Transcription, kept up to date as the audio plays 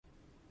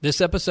This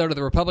episode of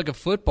the Republic of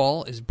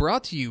Football is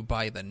brought to you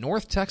by the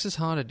North Texas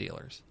Honda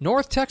Dealers.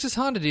 North Texas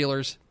Honda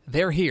Dealers,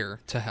 they're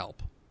here to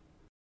help.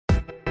 He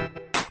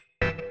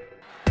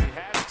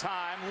has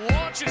time,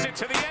 launches it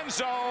to the end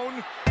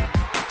zone.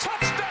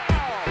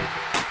 Touchdown!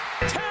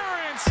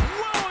 Terrence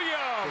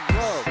Williams! The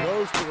throw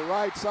goes to the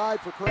right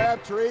side for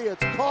Crabtree.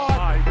 It's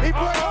caught. He he's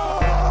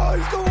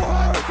going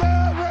hard.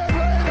 Red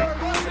Raiders!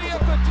 Was he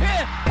up the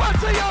 10?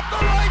 Was he up the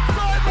right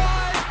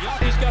sideline? Yeah,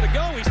 he's got to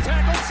go. He's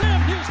tackled.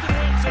 Sam Houston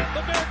wins it.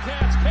 The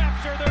Bearcats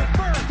capture their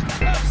first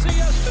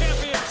FCS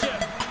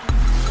championship.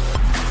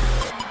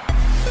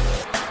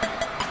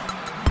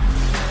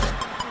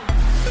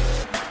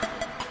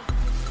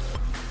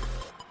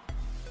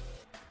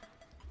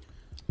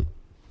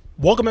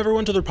 Welcome,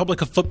 everyone, to the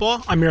Republic of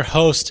Football. I'm your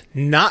host,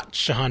 not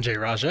Shahan J.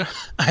 Raja.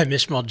 I'm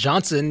Ishmael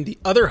Johnson, the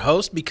other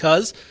host,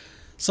 because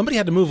somebody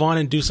had to move on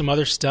and do some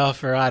other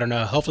stuff, or I don't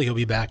know. Hopefully he'll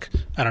be back.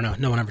 I don't know.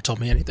 No one ever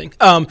told me anything.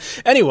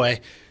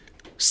 Anyway,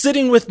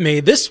 sitting with me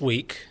this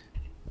week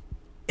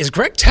is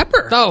Greg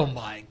Tepper. Oh,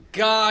 my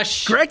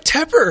gosh. Greg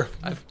Tepper.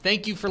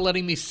 Thank you for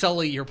letting me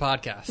sully your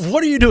podcast.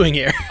 What are you doing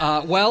here?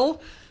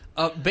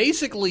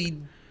 Basically,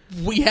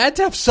 we had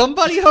to have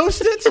somebody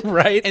host it.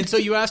 Right. And so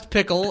you asked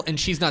Pickle, and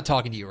she's not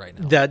talking to you right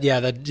now.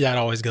 That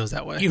always goes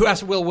that way. You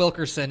asked Will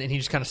Wilkerson, and he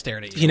just kind of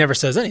stared at you. He never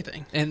says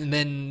anything. And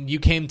then you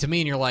came to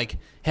me, and you're like,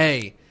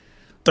 hey,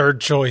 third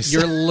choice.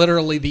 you're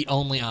literally the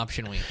only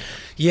option we have.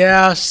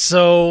 Yeah,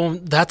 so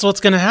that's what's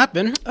going to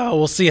happen.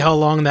 We'll see how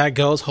long that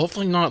goes.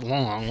 Hopefully not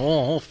long.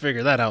 We'll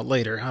figure that out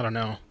later. I don't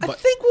know. I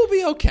think we'll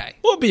be okay.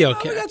 We'll be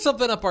okay. We got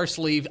something up our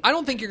sleeve. I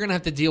don't think you're going to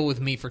have to deal with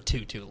me for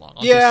too long.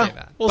 I'll Yeah, just say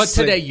that. we'll But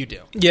see. today you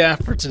do. Yeah,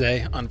 for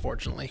today,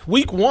 unfortunately.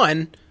 Week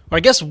 1, or I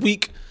guess I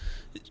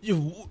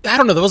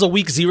don't know, there was a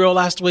week 0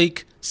 last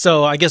week,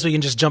 so I guess we can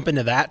just jump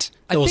into that.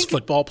 There was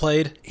football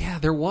played. Yeah,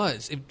 there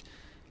was.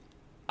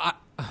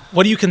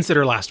 What do you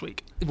consider last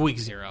week? Week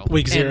 0.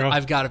 Week 0. And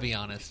I've got to be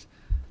honest.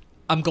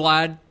 I'm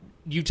glad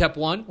UTEP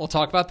won. We'll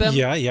talk about them.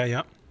 Yeah.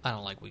 I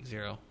don't like week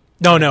 0.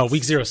 No,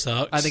 week 0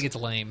 sucks. I think it's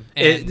lame.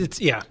 And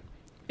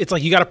It's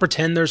like you got to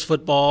pretend there's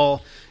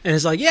football, and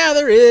it's like, yeah,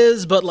 there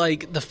is, but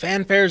like the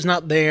fanfare's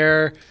not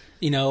there.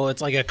 You know,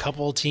 it's like a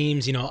couple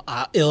teams,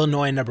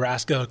 Illinois and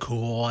Nebraska,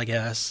 cool, I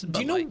guess. do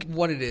you know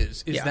what it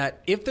is? Is Yeah.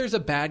 that if there's a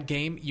bad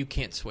game, you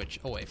can't switch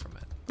away from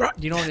it. Right.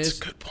 Do you know what it is?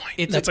 That's a good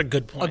point. That's a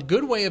good point. A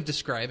good way of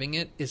describing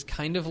it is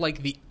kind of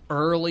like the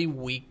early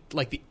week,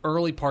 like the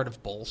early part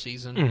of bowl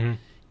season, Mm-hmm.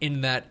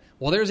 in that,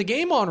 well, there's a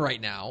game on right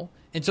now,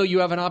 and so you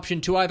have an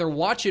option to either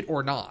watch it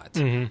or not.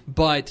 Mm-hmm.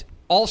 But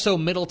also,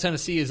 Middle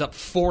Tennessee is up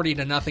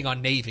 40-0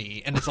 on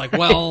Navy, and it's like,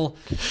 well,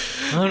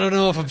 I don't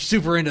know if I'm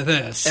super into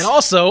this. And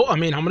also, I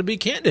mean, I'm going to be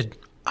candid.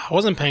 I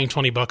wasn't paying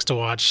 $20 to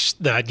watch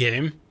that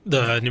game,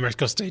 the New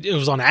Mexico State. It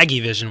was on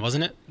Aggie Vision,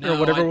 wasn't it? No, or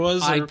whatever it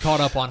was. I or-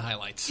 caught up on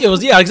highlights. It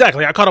was, yeah,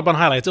 exactly. I caught up on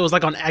highlights. It was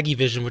like on Aggie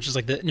Vision, which is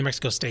like the New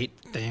Mexico State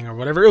thing or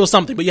whatever. It was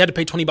something, but you had to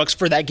pay $20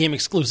 for that game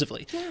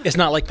exclusively. Yeah. It's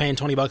not like paying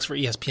 $20 for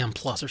ESPN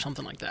Plus or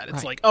something like that. It's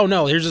Right. like, oh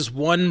no, here's just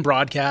one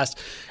broadcast.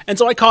 And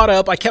so I caught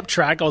up. I kept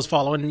track. I was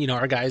following,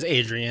 our guys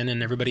Adrian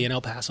and everybody in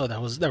El Paso that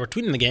were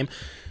tweeting the game.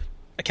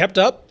 I kept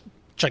up,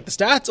 checked the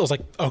stats. I was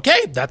like,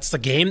 okay, that's the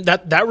game.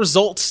 That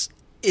results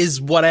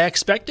is what I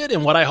expected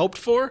and what I hoped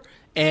for.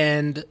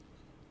 And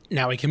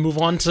now we can move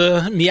on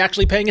to me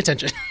actually paying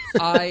attention.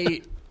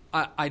 I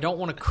don't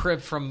want to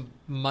crib from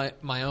my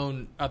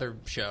own other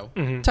show,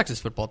 Texas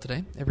Football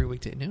Today, every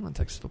weekday at noon on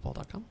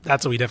TexasFootball.com.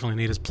 That's what we definitely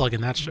need is plug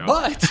in that show.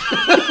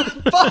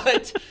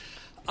 But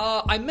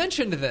I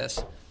mentioned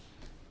this.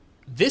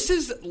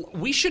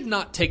 We should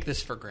not take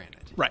this for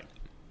granted. Right.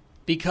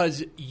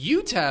 Because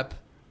UTEP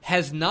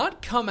has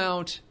not come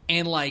out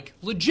and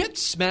legit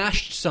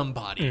smashed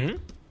somebody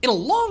in a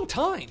long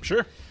time.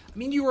 Sure. I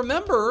mean, you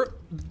remember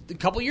a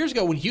couple of years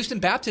ago when Houston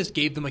Baptist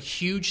gave them a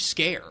huge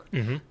scare.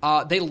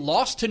 They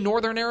lost to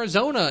Northern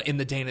Arizona in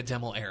the Dana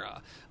Demmel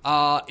era.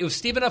 It was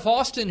Stephen F.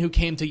 Austin who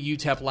came to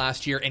UTEP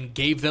last year and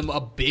gave them a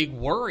big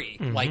worry,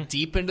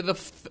 deep into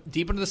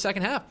the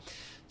second half.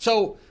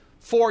 So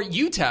for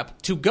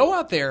UTEP to go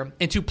out there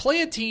and to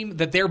play a team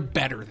that they're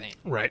better than,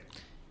 Right.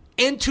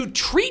 and to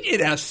treat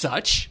it as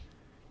such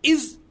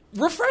is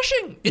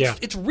refreshing.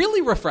 It's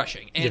really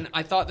refreshing. And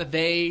I thought that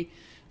they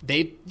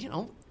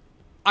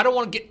I don't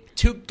want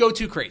to go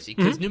too crazy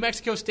because New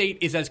Mexico State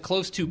is as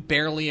close to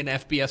barely an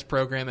FBS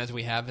program as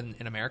we have in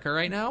America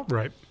right now.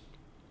 Right.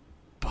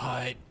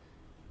 But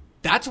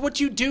that's what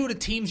you do to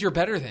teams you're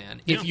better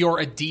than if you're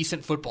a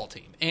decent football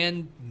team.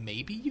 And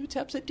maybe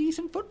UTEP's a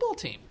decent football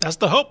team. That's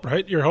the hope,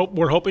 right?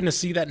 We're hoping to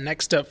see that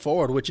next step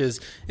forward, which is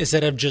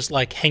instead of just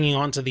hanging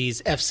on to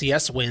these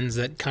FCS wins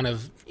that kind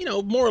of,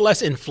 more or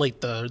less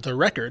inflate the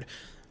record,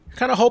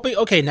 kind of hoping,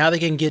 okay, now they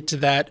can get to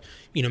that,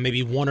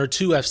 maybe one or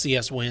two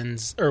FCS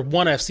wins or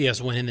one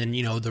FCS win, and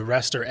then, the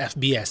rest are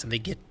FBS, and they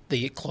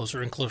get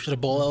closer and closer to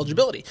bowl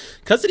eligibility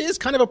because it is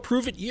kind of a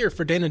prove-it year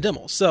for Dana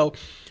Demmel. So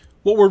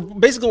what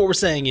we're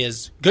saying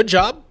is good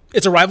job.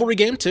 It's a rivalry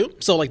game too,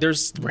 so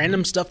there's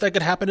random stuff that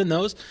could happen in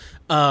those.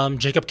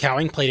 Jacob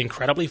Cowing played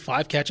incredibly,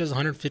 5 catches,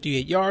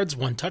 158 yards,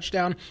 1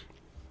 touchdown.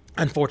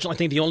 Unfortunately, I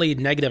think the only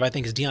negative, I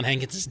think, is Deion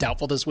Hankins is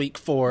doubtful this week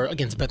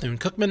against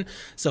Bethune-Cookman.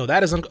 So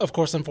that is, of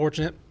course,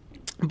 unfortunate.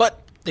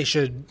 But they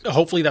should,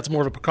 hopefully that's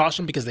more of a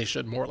precaution because they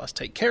should more or less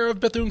take care of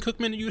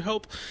Bethune-Cookman, you'd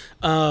hope.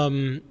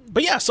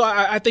 But yeah, so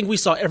I think we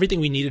saw everything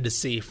we needed to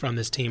see from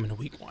this team in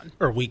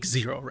week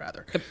 0,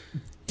 rather.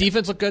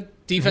 Defense looked good.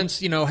 Defense,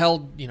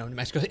 held, New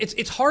Mexico.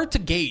 It's hard to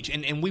gauge,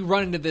 and we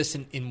run into this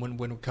when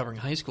we're covering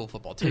high school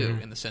football, too,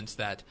 in the sense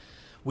that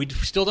we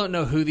still don't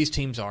know who these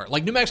teams are.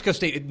 Like New Mexico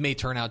State, it may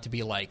turn out to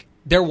be like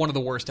they're one of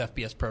the worst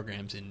FBS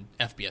programs in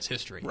FBS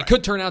history. Right. It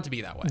could turn out to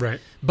be that way. Right.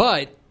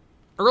 But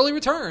early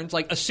returns,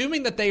 like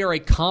assuming that they are a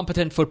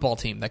competent football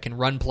team that can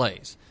run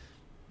plays,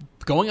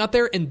 going out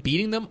there and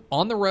beating them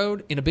on the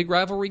road in a big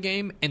rivalry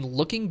game and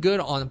looking good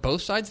on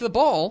both sides of the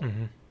ball,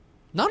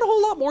 not a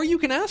whole lot more you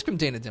can ask from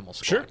Dana Dimel's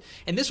squad. Sure.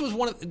 And this was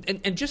one of,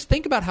 and just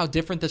think about how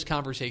different this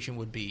conversation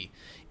would be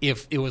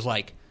if it was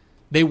like,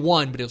 they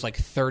won, but it was like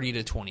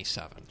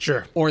 30-27.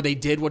 Sure. Or they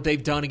did what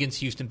they've done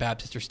against Houston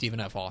Baptist or Stephen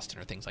F. Austin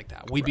or things like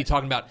that. We'd be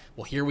talking about,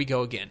 well, here we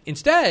go again.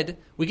 Instead,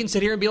 we can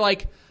sit here and be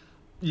like,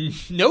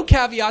 no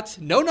caveats,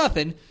 no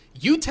nothing.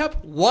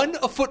 UTEP won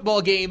a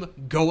football game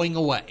going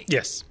away.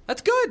 Yes.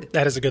 That's good.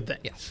 That is a good thing.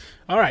 Yes.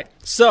 All right.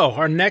 So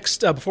our next,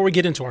 before we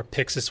get into our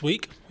picks this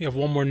week, we have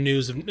one more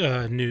piece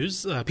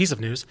of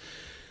news.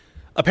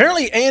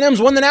 Apparently,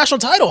 A&M's won the national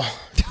title.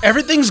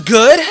 Everything's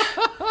good.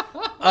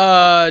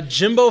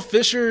 Jimbo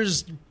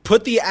Fisher's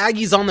put the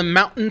Aggies on the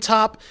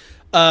mountaintop.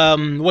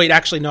 Wait,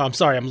 actually, no, I'm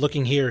sorry. I'm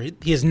looking here.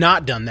 He has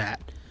not done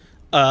that.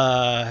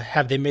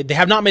 They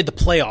have not made the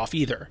playoff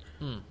either.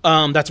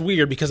 That's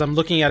weird because I'm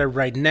looking at it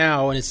right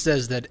now, and it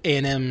says that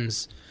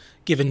A&M's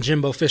given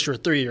Jimbo Fisher a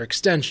 3-year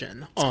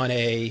extension on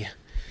a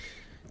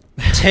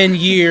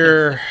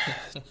 10-year,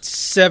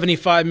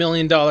 $75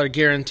 million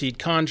guaranteed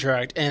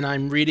contract. And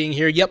I'm reading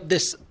here, yep,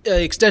 this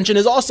extension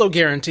is also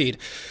guaranteed.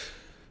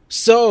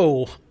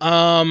 So,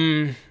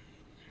 annual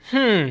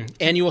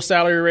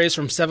salary raise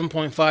from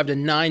 $7.5 to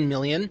 $9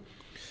 million.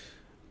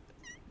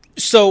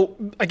 So,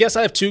 I guess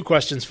I have two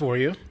questions for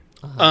you.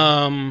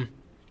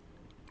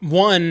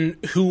 One,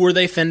 who were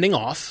they fending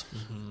off?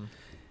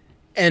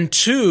 And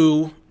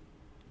two,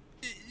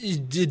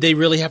 did they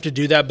really have to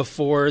do that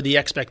before the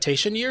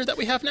expectation year that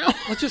we have now?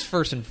 Let's just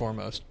first and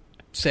foremost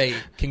say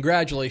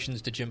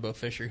congratulations to Jimbo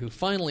Fisher, who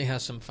finally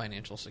has some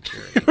financial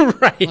security.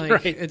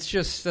 Right. It's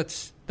just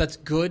that's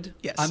good.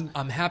 Yes.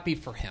 I'm happy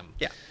for him.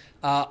 Yeah.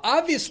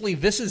 Obviously,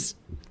 this is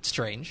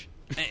strange,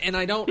 and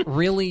I don't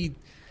really.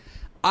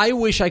 I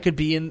wish I could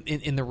be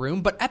in the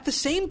room, but at the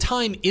same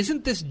time,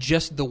 isn't this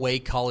just the way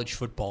college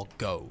football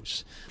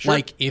goes? Sure.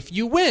 Like, if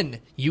you win,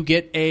 you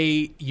get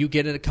a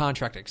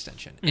contract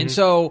extension, and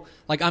so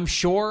like I'm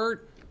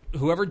sure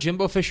whoever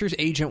Jimbo Fisher's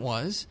agent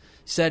was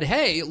said,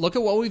 "Hey, look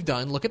at what we've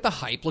done. Look at the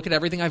hype. Look at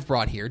everything I've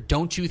brought here.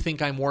 Don't you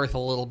think I'm worth a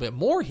little bit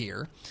more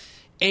here?"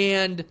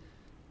 And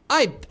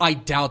I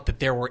doubt that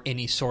there were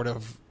any sort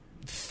of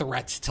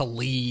threats to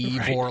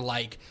leave or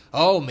like,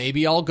 oh,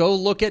 maybe I'll go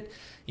look at,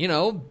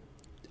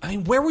 I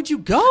mean, where would you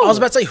go? I was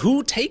about to say,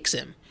 who takes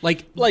him?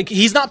 Like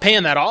he's not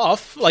paying that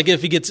off. Like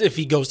if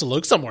he goes to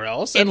look somewhere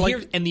else. And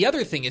the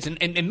other thing is,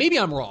 and maybe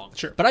I'm wrong,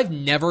 sure, but I've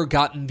never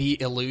gotten the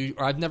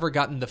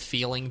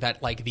feeling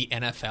that like the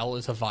NFL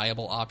is a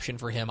viable option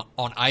for him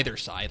on either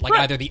side. Like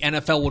either the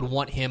NFL would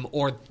want him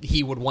or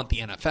he would want the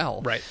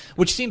NFL. Right.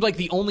 Which seemed like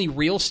the only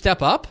real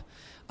step up,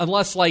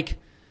 unless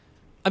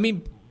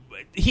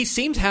he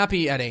seems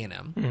happy at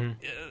A&M.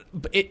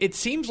 It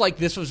seems like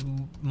this was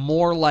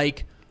more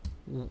like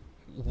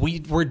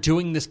we're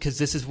doing this because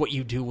this is what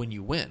you do when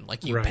you win.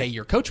 Like you pay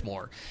your coach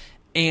more.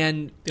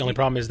 And the only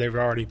problem is they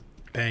were already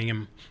paying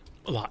him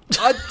a lot.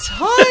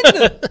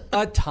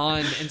 A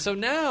ton. And so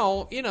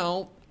now,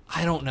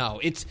 I don't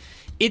know. It's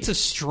a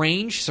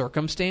strange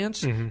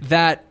circumstance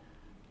that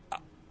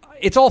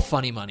it's all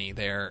funny money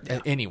there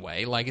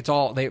anyway. Like it's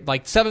all the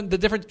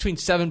difference between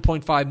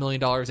 $7.5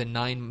 million and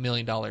 $9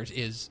 million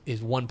is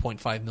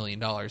 $1.5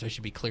 million. I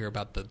should be clear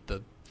about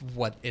the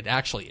what it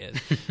actually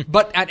is.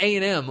 But at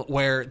A&M,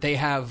 where they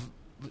have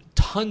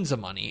tons of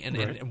money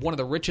and one of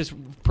the richest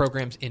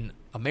programs in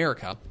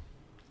America,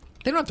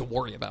 they don't have to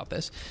worry about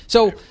this.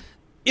 So,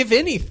 if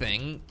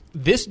anything,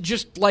 this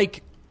just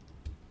like,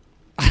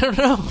 I don't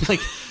know,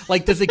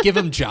 like does it give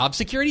him job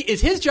security?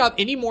 Is his job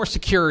any more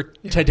secure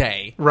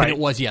today than it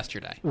was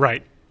yesterday?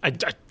 Right. I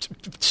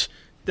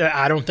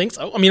don't think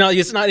so. I mean,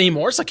 it's not any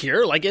more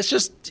secure. Like, it's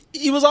just,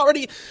 he was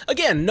already,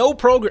 again, no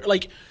program,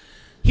 like,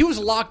 he was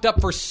locked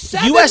up for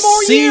 7 USC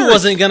more years.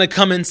 Wasn't going to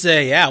come and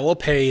say, yeah, we'll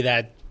pay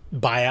that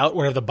buyout,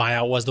 whatever the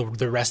buyout was,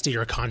 the rest of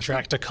your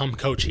contract to come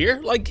coach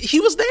here. Like, he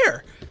was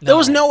there. There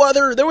was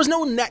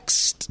no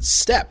next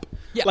step.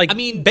 Yeah, like, I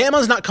mean,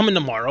 Bama's not coming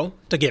tomorrow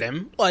to get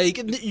him. Like,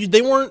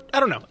 they weren't,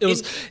 I don't know. It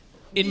was,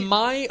 in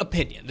my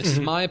opinion, this is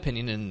my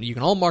opinion, and you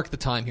can all mark the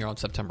time here on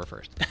September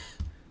 1st.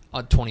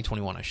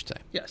 2021, I should say.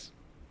 Yes.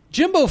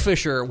 Jimbo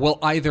Fisher will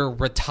either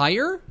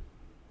retire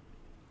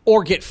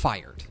or get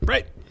fired.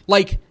 Right.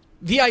 Like,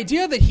 the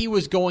idea that he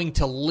was going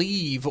to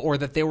leave or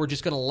that they were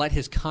just going to let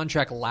his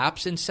contract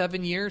lapse in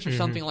 7 years or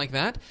something like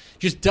that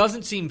just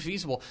doesn't seem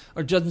feasible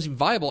or doesn't seem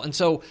viable. And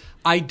so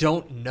I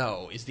don't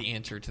know is the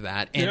answer to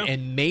that.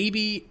 And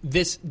maybe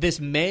this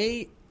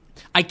may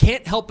 – I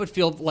can't help but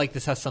feel like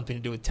this has something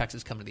to do with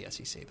Texas coming to the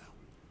SEC, though.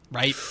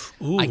 Right?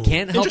 Ooh, I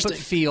can't help but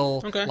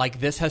feel like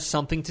this has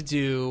something to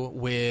do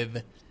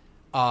with –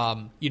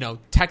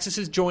 Texas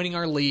is joining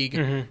our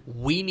league.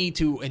 We need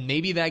to, and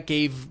maybe that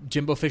gave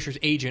Jimbo Fisher's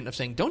agent of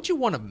saying, "Don't you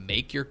want to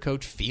make your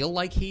coach feel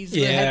like he's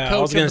the head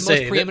coach of the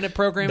most preeminent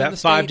program in the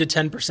state?" That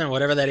 5 to 10%,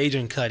 whatever that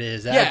agent cut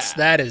is,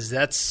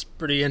 that's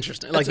pretty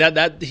interesting. Like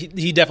that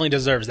he definitely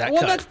deserves that.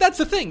 Well, cut. that's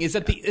the thing is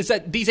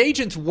that these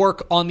agents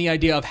work on the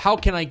idea of how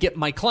can I get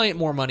my client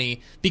more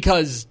money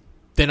because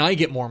then I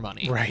get more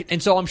money, right?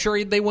 And so I'm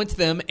sure they went to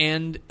them,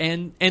 and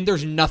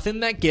there's nothing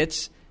that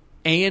gets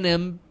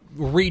A&M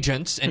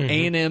regents and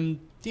A&M,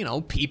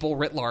 people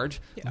writ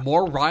large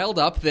more riled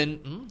up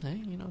than,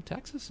 hey,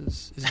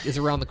 Texas is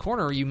around the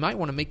corner. You might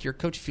want to make your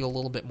coach feel a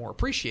little bit more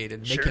appreciated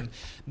and make him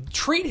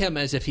treat him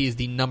as if he's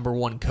the number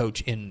one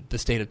coach in the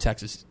state of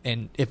Texas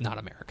and if not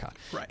America.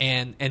 Right.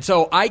 And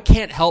so I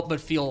can't help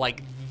but feel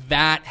like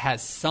that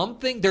has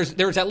something.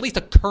 There's at least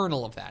a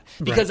kernel of that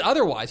because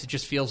otherwise it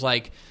just feels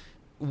like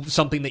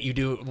something that you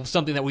do,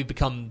 something that we've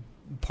become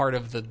part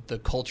of the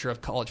culture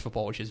of college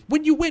football, which is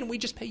when you win, we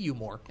just pay you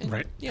more. And,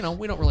 right. We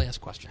don't really ask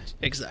questions.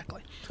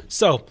 Exactly.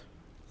 So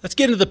let's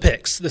get into the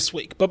picks this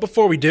week. But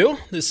before we do,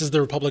 this is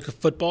the Republic of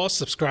Football.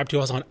 Subscribe to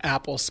us on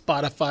Apple,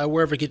 Spotify,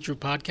 wherever you get your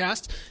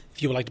podcasts.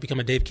 If you would like to become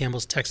a Dave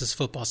Campbell's Texas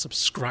Football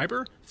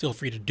subscriber, feel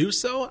free to do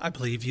so. I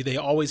believe they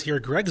always hear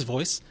Greg's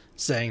voice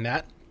saying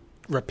that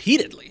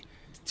repeatedly.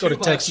 Go to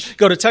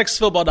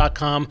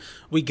TexasFootball.com.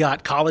 We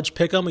got college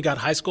pick'em. We got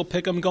high school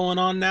pick'em going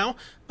on now.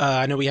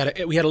 I know we had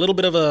a little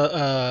bit of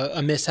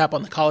a mishap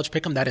on the college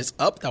pick'em. That is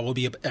up. That will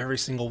be up every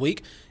single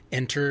week.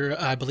 Enter,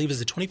 I believe, is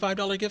a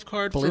 $25 gift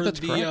card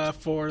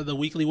for the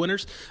weekly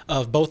winners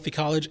of both the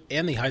college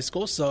and the high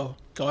school. So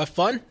go have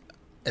fun.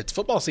 It's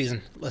football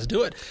season. Let's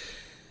do it.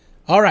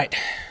 All right,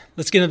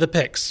 let's get into the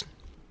picks.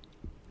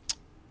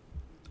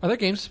 Are there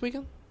games this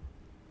weekend?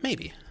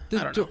 Maybe.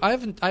 I don't know. I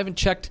haven't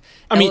checked.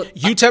 I mean,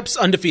 UTEP's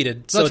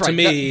undefeated, so to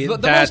me,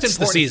 that's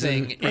the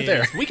season thing right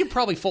there. We could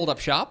probably fold up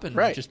shop and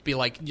just be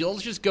like,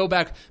 let's just go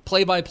back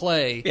play by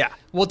play. Yeah.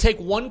 We'll take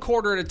one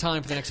quarter at a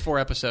time for the next 4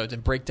 episodes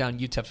and break down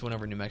UTEP's win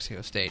over New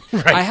Mexico State.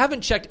 Right. I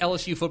haven't checked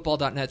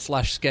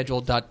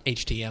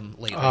LSUfootball.net/schedule.htm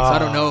lately, so I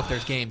don't know if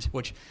there's games.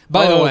 Which,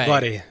 by the way,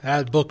 buddy,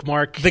 that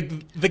bookmark,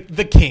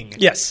 the king,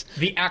 yes,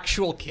 the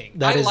actual king.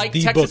 That is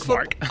the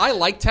bookmark. I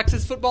like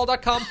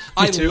TexasFootball.com.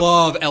 I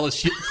love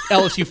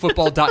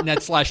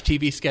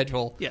LSUfootball.net/TV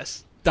schedule.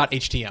 Yes.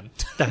 .htm.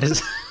 That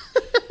is.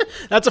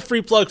 That's a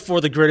free plug for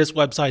the greatest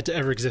website to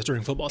ever exist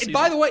during football season.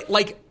 And by the way,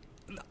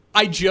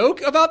 I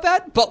joke about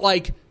that, but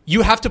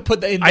you have to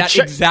put in that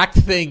exact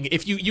thing.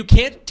 If you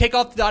can't take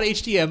off the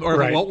 .htm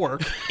or it won't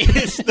work. It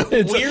is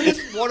the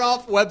weirdest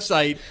one-off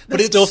website,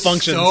 but it still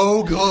functions.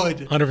 So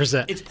good.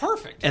 100%. It's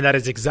perfect. And that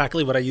is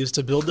exactly what I use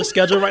to build the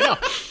schedule right now.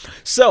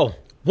 So,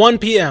 1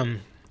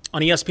 p.m.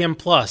 on ESPN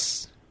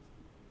Plus,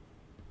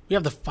 we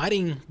have the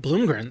Fighting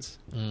Bloomgrens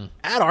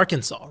at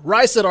Arkansas.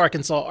 Rice at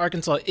Arkansas.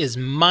 Arkansas is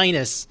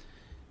minus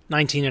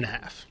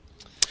 19.5.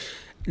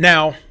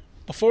 Now,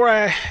 before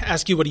I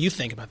ask you what do you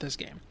think about this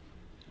game,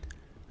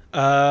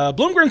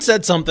 Bloomgren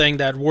said something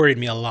that worried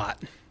me a lot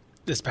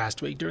this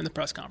past week during the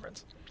press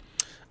conference.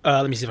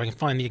 Let me see if I can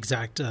find the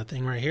exact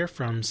thing right here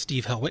from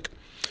Steve Helwick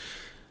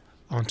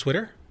on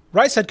Twitter.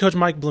 Rice head coach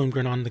Mike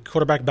Bloomgren on the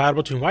quarterback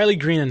battle between Wiley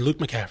Green and Luke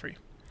McCaffrey.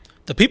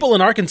 The people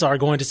in Arkansas are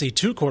going to see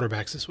 2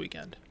 quarterbacks this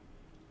weekend.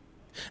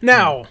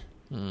 Now,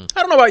 I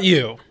don't know about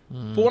you,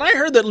 but when I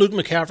heard that Luke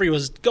McCaffrey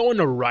was going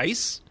to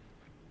Rice,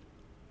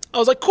 I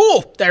was like,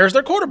 cool, there's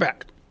their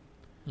quarterback.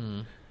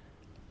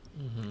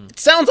 It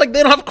sounds like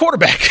they don't have a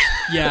quarterback.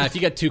 Yeah, if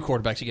you got 2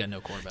 quarterbacks, you got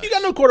no quarterbacks. You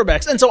got no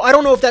quarterbacks. And so I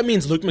don't know if that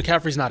means Luke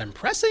McCaffrey's not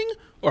impressing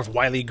or if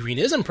Wiley Green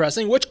is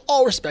impressing, which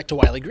all respect to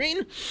Wiley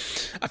Green.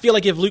 I feel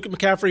like if Luke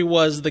McCaffrey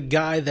was the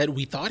guy that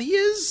we thought he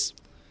is,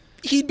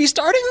 he'd be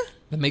starting.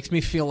 That makes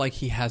me feel like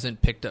he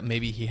hasn't picked up.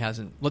 Maybe he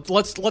hasn't.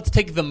 Let's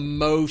take the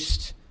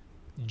most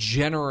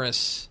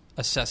generous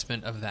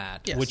assessment of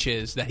that, which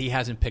is that he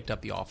hasn't picked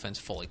up the offense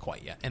fully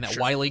quite yet, and that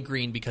Wiley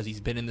Green, because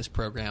he's been in this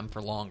program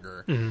for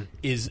longer,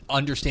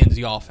 understands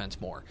the offense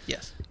more.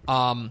 Yes.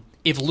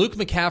 If Luke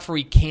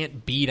McCaffrey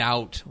can't beat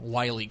out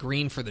Wiley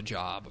Green for the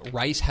job,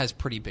 Rice has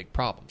pretty big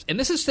problems. And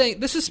this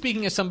is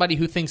speaking as somebody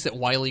who thinks that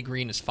Wiley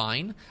Green is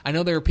fine. I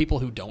know there are people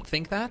who don't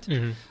think that,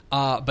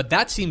 but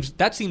that seems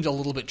a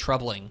little bit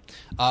troubling.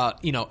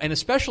 And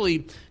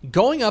especially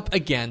going up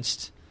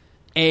against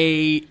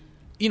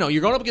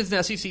you're going up against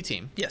an SEC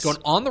team, going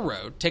on the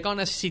road, take on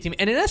an SEC team,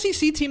 and an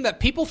SEC team that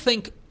people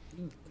think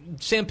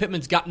Sam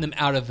Pittman's gotten them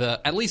out of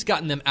the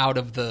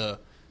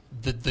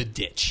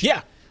ditch.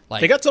 Yeah.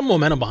 They got some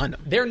momentum behind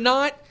them. They're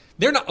not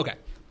okay.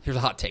 Here's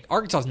a hot take.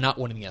 Arkansas is not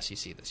winning the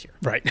SEC this year.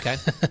 Right. Okay.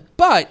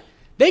 But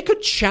They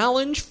could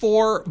challenge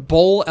for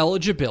bowl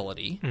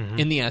eligibility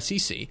in the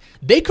SEC.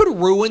 They could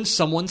ruin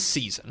someone's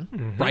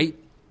season, right?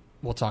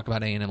 We'll talk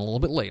about A&M a little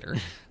bit later.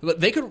 But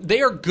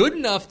they are good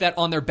enough that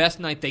on their best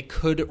night, they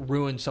could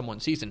ruin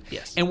someone's season.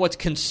 Yes. And what's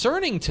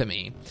concerning to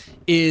me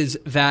is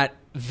that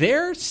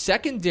their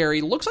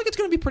secondary looks like it's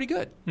going to be pretty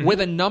good with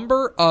a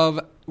number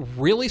of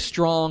really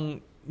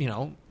strong,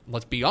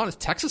 let's be honest,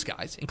 Texas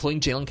guys,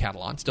 including Jalen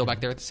Catalon, still back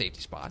there at the safety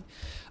spot.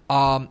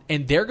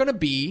 And they're going to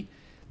be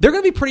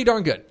pretty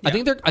darn good. Yeah.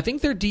 I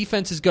think their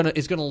defense is going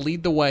to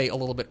lead the way a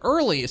little bit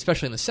early,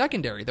 especially in the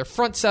secondary. Their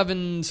front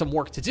seven, some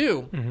work to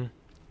do.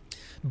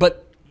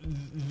 But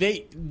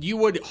you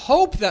would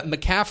hope that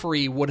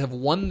McCaffrey would have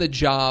won the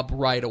job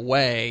right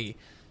away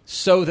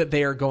so that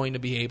they are going to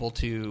be able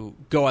to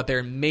go out there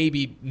and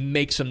maybe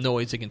make some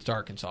noise against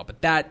Arkansas.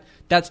 But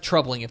that's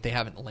troubling if they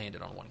haven't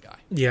landed on one guy.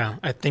 Yeah,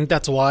 I think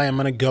that's why I'm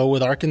going to go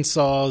with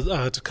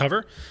Arkansas to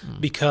cover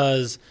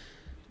because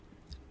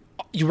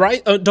you're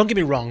right. Don't get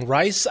me wrong.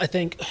 Rice, I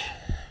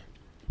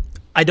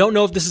don't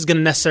know if this is going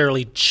to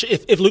necessarily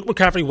if Luke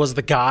McCaffrey was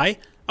the guy,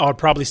 I would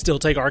probably still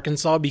take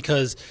Arkansas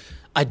because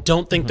I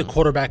don't think the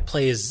quarterback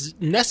play is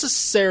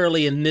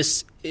necessarily in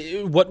this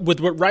what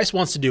Rice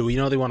wants to do.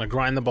 They want to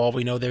grind the ball.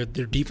 We know their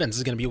defense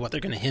is going to be what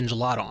they're going to hinge a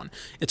lot on.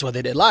 It's what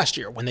they did last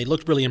year when they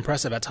looked really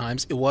impressive at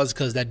times. It was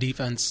because that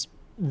defense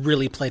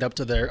really played up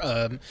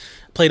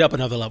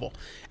another level.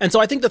 And so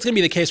I think that's going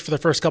to be the case for the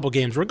first couple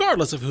games,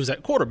 regardless of who's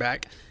at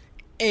quarterback.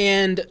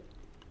 And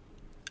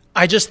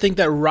I just think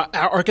that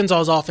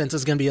Arkansas's offense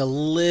is going to be a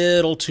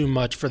little too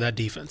much for that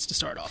defense to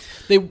start off.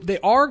 They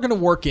are going to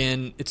work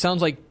in. It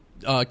sounds like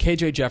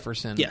KJ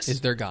Jefferson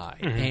is their guy,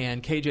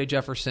 and KJ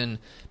Jefferson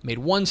made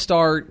one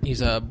start.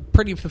 He's a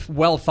pretty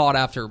well thought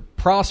after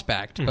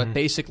prospect, but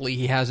basically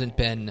he hasn't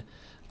been.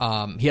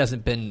 He's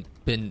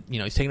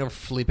taken over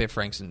Felipe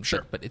Franks,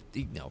 but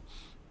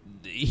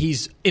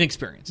he's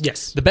inexperienced.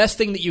 Yes. The best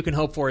thing that you can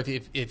hope for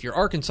if you're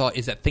Arkansas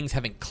is that things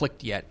haven't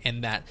clicked yet,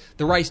 and that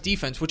the Rice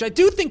defense, which I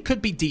do think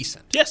could be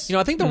decent. Yes.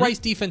 I think the Rice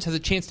defense has a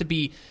chance to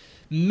be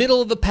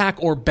middle of the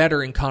pack or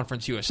better in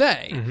Conference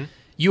USA.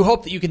 You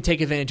hope that you can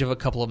take advantage of a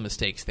couple of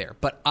mistakes there.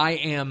 But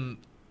the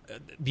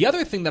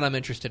other thing that I'm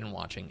interested in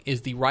watching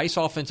is the Rice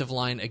offensive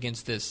line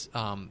against this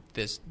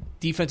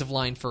defensive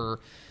line this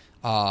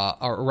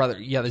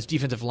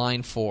defensive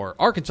line for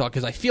Arkansas,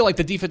 because I feel like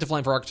the defensive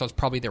line for Arkansas is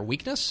probably their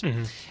weakness.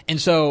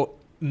 And so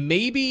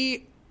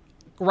maybe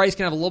Rice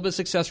can have a little bit of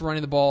success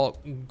running the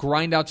ball,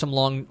 grind out some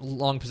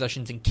long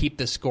possessions, and keep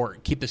this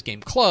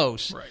game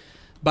close. Right.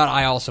 But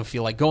I also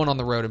feel like going on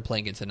the road and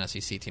playing against an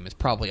SEC team is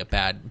probably a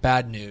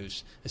bad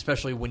news,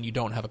 especially when you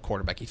don't have a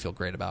quarterback you feel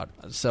great about.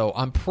 So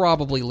I'm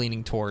probably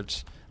leaning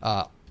towards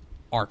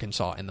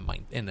Arkansas in the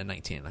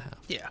 19.5.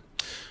 Yeah.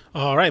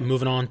 All right,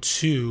 moving on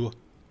to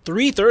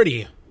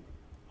 3:30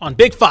 on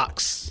Big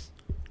Fox.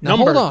 Now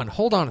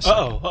hold on a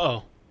second.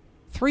 Uh-oh.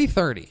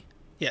 3:30.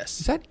 Yes.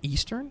 Is that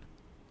Eastern?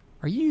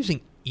 Are you using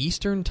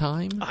Eastern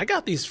time? I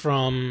got these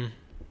from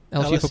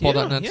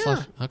LSUfootball.net.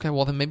 Yeah. Okay,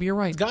 well then maybe you're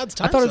right. God's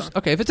time I thought zone.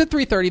 If it's at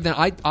 3:30, then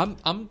I'm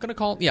going to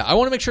call. Yeah, I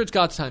want to make sure it's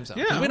God's time zone.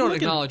 Yeah, we don't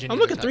acknowledge anything. I'm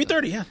looking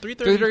 3:30. Yeah,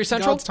 3:30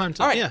 Central. God's time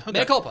zone. All right. Yeah. Okay.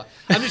 Mea culpa.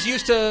 I'm just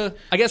used to.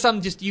 I guess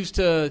I'm just used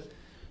to.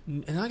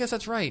 And I guess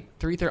that's right.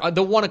 3:30.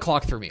 The 1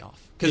 o'clock threw me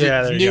off because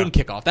it's noon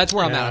kickoff. That's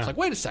where I'm at. I was like,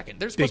 wait a second.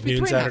 There's supposed to be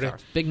 3.5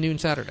 hours. Big noon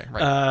Saturday.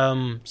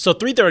 Right. So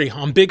 3:30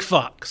 on Big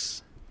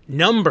Fox.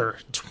 Number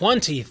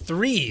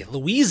 23,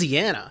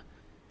 Louisiana.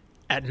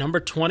 At number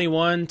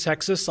 21,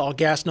 Texas. All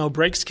gas, no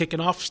brakes. Kicking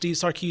off Steve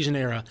Sarkisian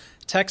era.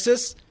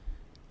 Texas,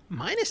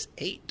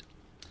 -8.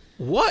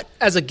 What,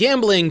 as a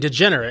gambling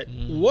degenerate,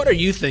 what are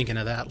you thinking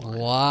of that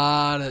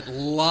line?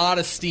 Lot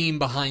of steam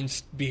behind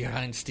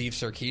Steve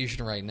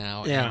Sarkisian right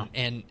now. Yeah.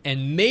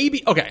 And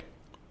maybe, okay.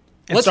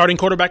 And starting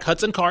quarterback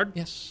Hudson Card.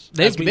 Yes.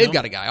 They've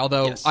got a guy,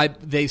 although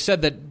they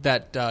said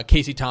that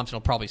Casey Thompson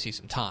will probably see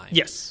some time.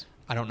 Yes.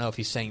 I don't know if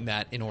he's saying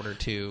that in order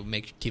to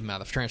keep him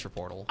out of the transfer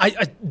portal.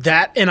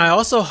 I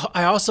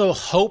also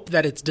hope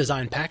that it's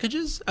design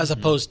packages as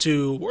opposed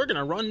to we're going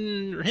to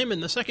run him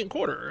in the second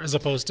quarter, as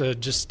opposed to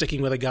just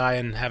sticking with a guy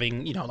and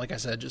having, like I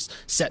said, just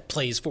set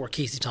plays for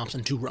Casey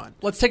Thompson to run.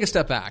 Let's take a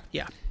step back.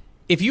 Yeah.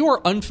 If you are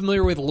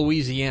unfamiliar with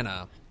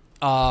Louisiana,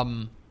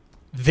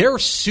 they're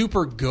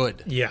super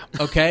good. Yeah.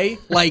 Okay?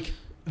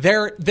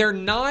 They're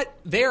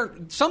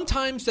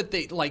sometimes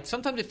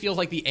it feels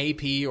like the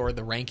AP or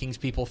the rankings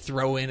people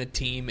throw in a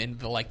team in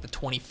the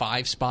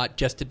 25 spot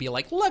just to be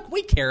like, look,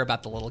 we care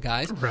about the little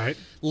guys. Right.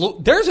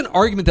 There's an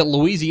argument that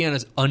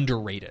Louisiana's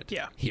underrated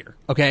here.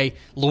 Okay?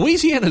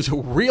 Louisiana's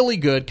really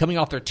good, coming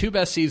off their 2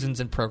 best seasons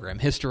in program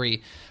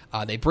history.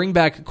 They bring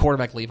back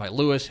quarterback Levi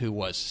Lewis, who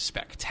was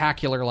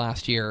spectacular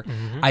last year.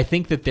 I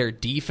think that their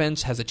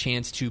defense has a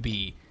chance to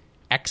be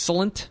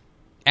excellent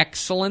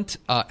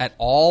at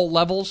all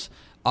levels.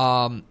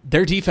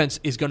 Their defense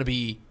is going to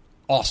be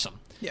awesome.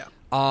 Yeah.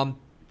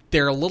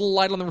 They're a little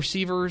light on the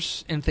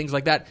receivers and things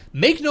like that.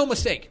 Make no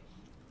mistake.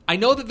 I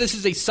know that this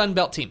is a Sun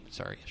Belt team.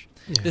 Sorry.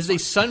 This is a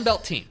Sun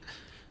Belt team.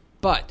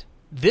 But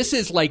this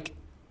is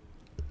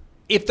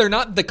if they're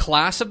not the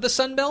class of the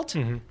Sun Belt,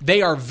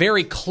 they are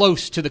very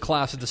close to the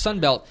class of the Sun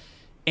Belt.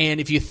 And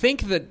if you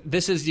think that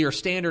this is your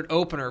standard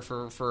opener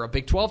for a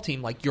Big 12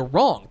 team, like, you're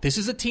wrong. This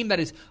is a team that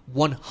is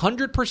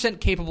 100%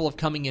 capable of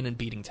coming in and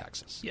beating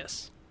Texas.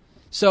 Yes.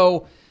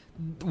 So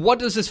what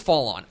does this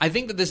fall on? I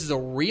think that this is a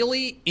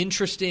really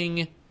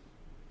interesting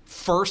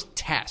first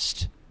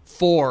test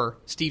for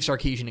Steve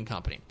Sarkisian and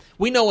company.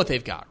 We know what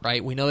they've got,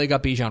 right? We know they've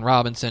got Bijan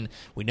Robinson.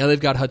 We know they've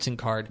got Hudson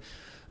Card.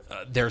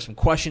 There are some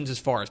questions as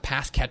far as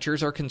pass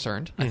catchers are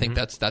concerned. I think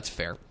that's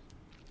fair.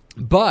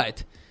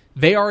 But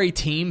they are a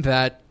team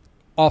that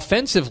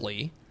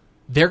offensively,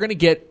 they're going to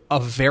get a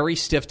very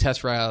stiff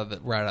test right out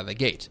of the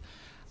gate.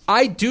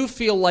 I do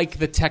feel like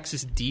the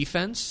Texas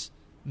defense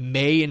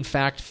may, in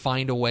fact,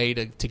 find a way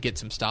to get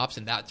some stops,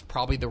 and that's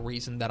probably the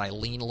reason that I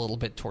lean a little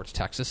bit towards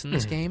Texas in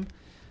this game.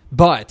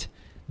 But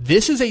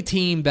this is a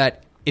team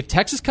that, if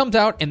Texas comes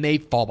out and they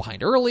fall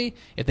behind early,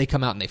 if they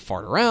come out and they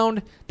fart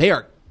around, they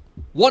are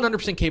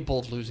 100% capable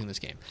of losing this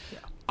game. Yeah.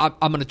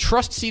 I'm going to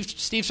trust Steve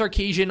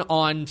Sarkisian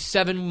on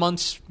 7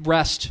 months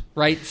rest,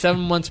 right?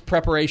 7 months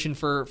preparation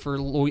for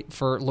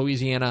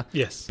Louisiana.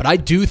 Yes. But I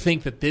do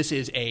think that this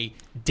is a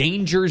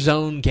danger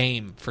zone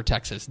game for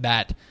Texas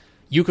that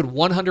you could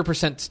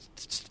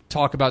 100%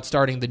 talk about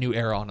starting the new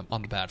era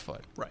on the bad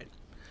foot. Right.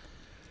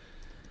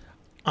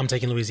 I'm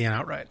taking Louisiana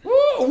outright.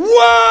 Whoa!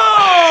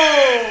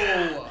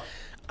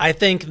 I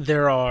think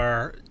there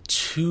are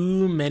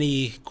too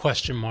many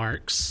question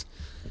marks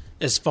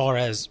as far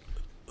as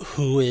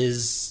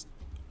who's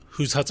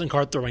Hudson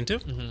Card throwing to.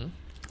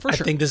 For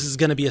sure. I think this is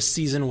going to be a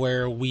season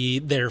where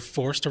they're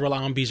forced to rely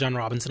on Bijan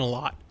Robinson a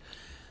lot.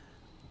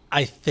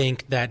 I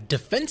think that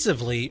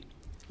defensively,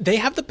 they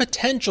have the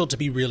potential to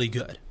be really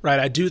good, right?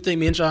 I do think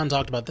me and John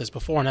talked about this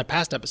before in a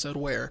past episode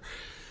where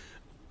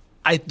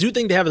I do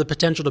think they have the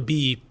potential to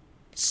be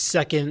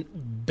second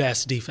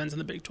best defense in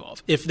the Big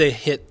 12 if they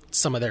hit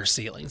some of their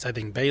ceilings. I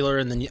think Baylor,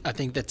 and then I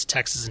think that's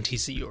Texas and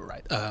TCU are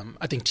right.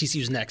 I think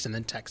TCU's next and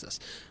then Texas,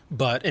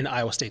 but in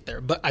Iowa State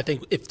there. But I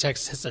think if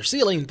Texas hits their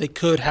ceiling, they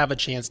could have a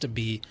chance to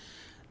be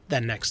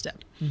that next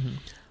step.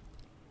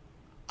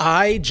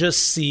 I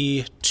just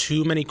see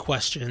too many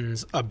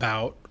questions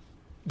about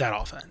that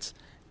offense.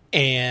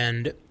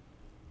 And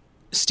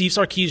Steve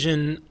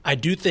Sarkisian, I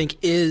do think,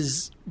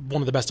 is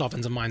one of the best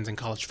offensive minds in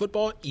college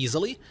football,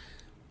 easily.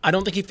 I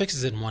don't think he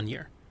fixes it in 1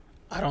 year.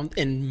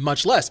 And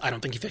much less, I don't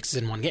think he fixes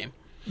it in one game.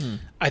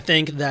 I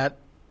think that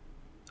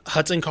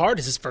Hudson Card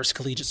is his first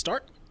collegiate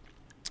start.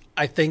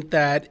 I think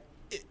that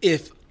I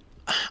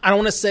don't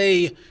want to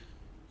say,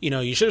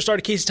 you should have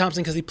started Casey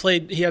Thompson because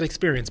he had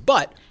experience,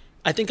 but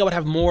I think I would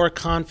have more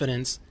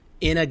confidence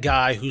in a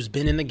guy who's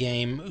been in the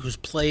game, who's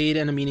played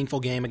in a meaningful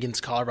game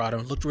against Colorado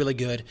and looked really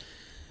good.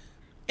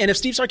 And if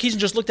Steve Sarkisian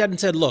just looked at it and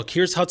said, look,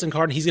 here's Hudson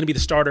Card, and he's going to be the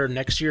starter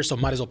next year, so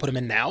might as well put him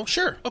in now,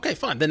 sure, okay,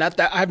 fine. Then I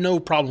have no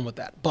problem with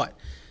that. But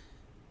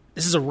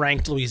this is a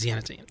ranked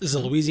Louisiana team. This is a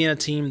Louisiana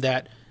team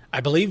that I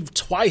believe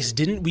twice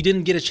we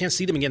didn't get a chance to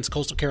see them against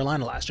Coastal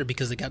Carolina last year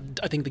because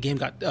I think the game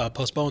got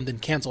postponed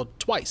and canceled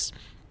twice.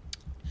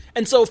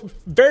 And so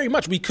very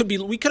much we could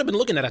have been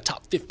looking at a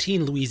top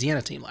 15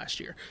 Louisiana team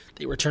last year.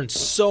 They returned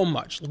so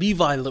much.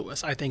 Levi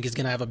Lewis, I think, is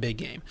going to have a big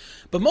game.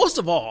 But most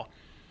of all,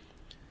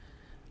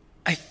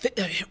 I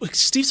think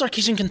Steve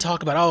Sarkisian can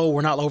talk about,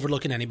 we're not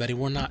overlooking anybody.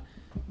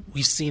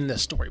 We've seen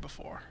this story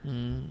before.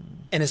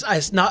 And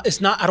it's not,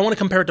 I don't want to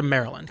compare it to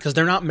Maryland because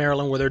they're not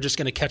Maryland where they're just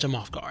going to catch them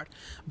off guard.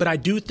 But I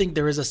do think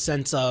there is a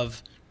sense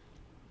of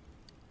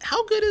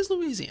how good is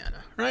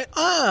Louisiana, right?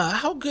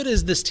 How good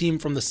is this team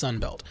from the Sun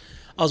Belt?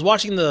 I was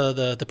watching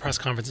the press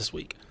conference this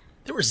week.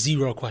 There were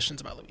zero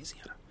questions about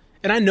Louisiana.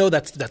 And I know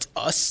that's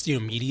us,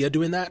 media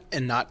doing that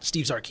and not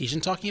Steve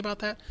Sarkisian talking about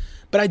that.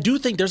 But I do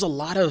think there's a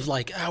lot of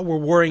we're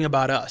worrying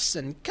about us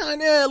and kind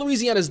of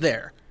Louisiana's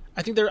there.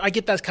 I think I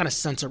get that kind of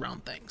sense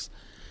around things.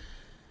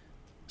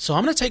 So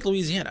I'm going to take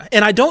Louisiana.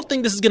 And I don't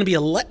think this is going to be a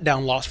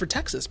letdown loss for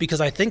Texas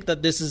because I think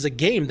that this is a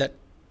game that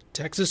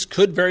Texas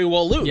could very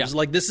well lose.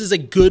 Yeah. This is a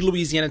good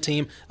Louisiana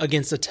team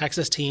against a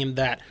Texas team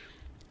that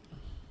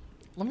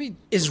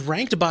is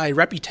ranked by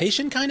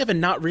reputation kind of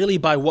and not really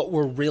by what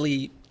we're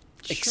really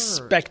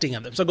expecting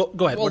of them. So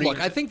go ahead. Well, look,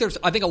 I think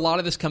a lot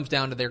of this comes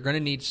down to they're going to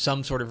need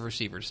some sort of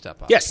receiver to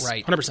step up. Yes,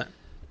 right. 100%.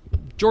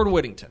 Jordan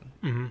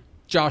Whittington,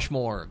 Josh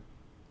Moore,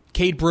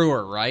 Cade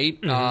Brewer, right?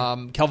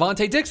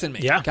 Kelvonte Dixon,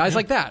 maybe. Guys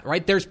like that,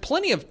 right? There's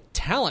plenty of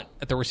talent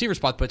at the receiver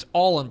spot, but it's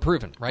all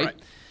unproven, right?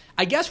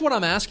 I guess what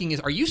I'm asking is,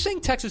 are you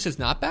saying Texas is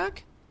not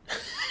back?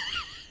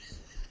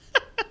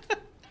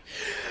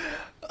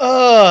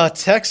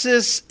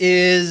 Texas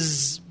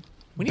is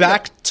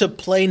back to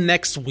play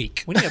next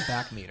week. We need a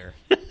back meter.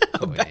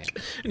 Back.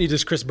 We need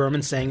just Chris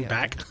Berman saying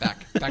back.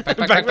 Back.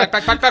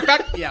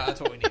 Yeah, that's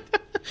what we need.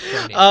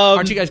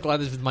 Aren't you guys glad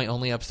this is my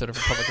only episode of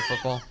Republic of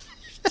Football?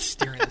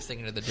 Steering this thing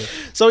into the ditch.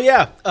 So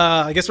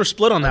I guess we're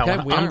split on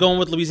that one. I'm going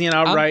with Louisiana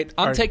outright.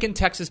 I'm taking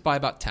Texas by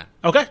about 10.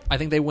 Okay. I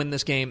think they win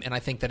this game, and I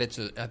think that it's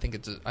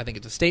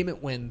a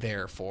statement win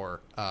there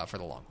for the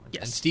Longhorns.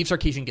 Yes. And Steve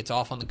Sarkisian gets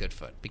off on the good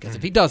foot because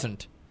if he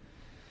doesn't,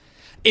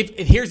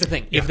 Here's the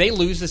thing: if they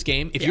lose this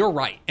game, if you're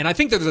right, and I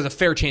think that there's a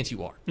fair chance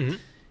you are,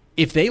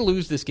 if they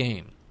lose this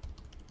game,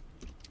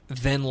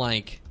 then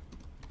like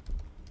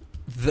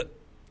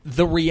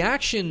the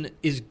reaction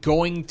is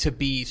going to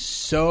be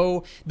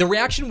so. The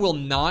reaction will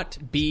not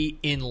be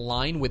in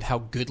line with how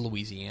good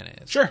Louisiana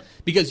is. Sure,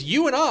 because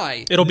you and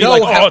I, it'll be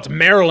like, it's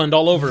Maryland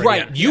all over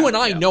right? Again. You and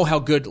I know how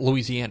good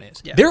Louisiana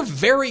is. Yeah. They're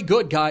very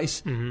good,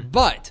 guys,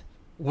 but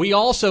we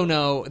also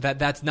know that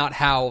that's not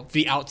how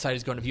the outside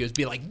is going to view us.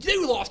 Be like,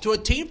 you lost to a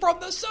team from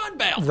the Sun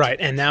Belt, right?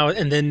 And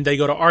then they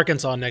go to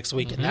Arkansas next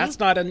week, and that's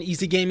not an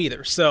easy game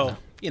either. So.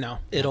 No.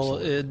 It'll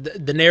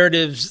the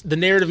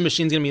narrative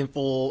machine's gonna be in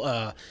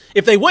full.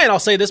 If they win, I'll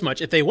say this much: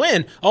 if they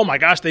win, oh my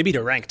gosh, they beat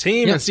a ranked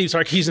team in Steve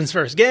Sarkisian's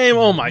first game.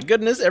 Oh my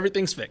goodness,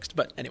 everything's fixed.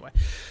 But anyway,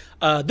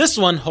 this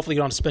one, hopefully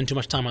you don't have to spend too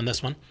much time on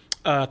this one.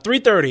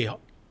 3:30,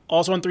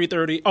 also on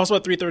 3:30, also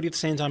at 3:30 at the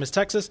same time as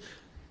Texas.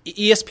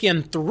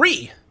 ESPN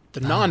 3,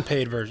 the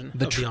non-paid version of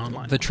the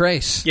online. The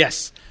Trace,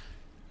 yes.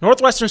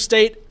 Northwestern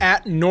State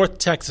at North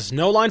Texas.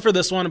 No line for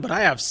this one, but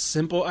I have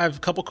a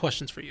couple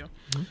questions for you.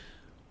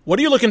 What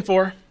are you looking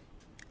for,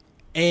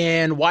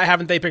 and why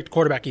haven't they picked a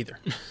quarterback either?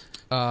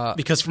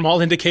 Because from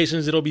all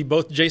indications, it'll be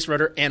both Jace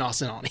Rutter and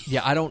Austin Aune. Yeah,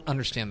 I don't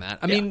understand that.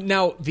 I mean,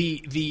 now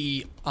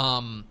the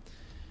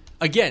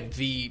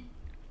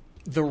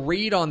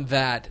read on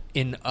that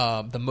in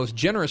the most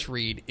generous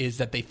read is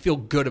that they feel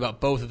good about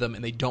both of them,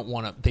 and they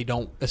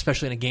don't,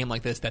 especially in a game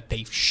like this, that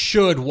they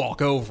should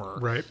walk over.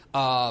 Right.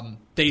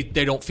 They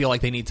don't feel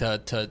like they need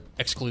to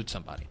exclude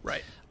somebody.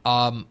 Right.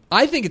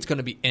 I think it's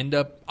going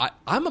to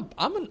I'm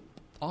an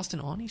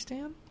Austin Aune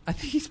stan. I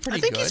think he's pretty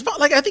good. I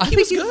think he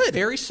was good.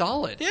 Very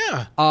solid.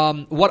 Yeah.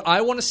 What I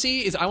want to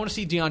see is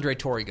DeAndre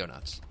Torrey go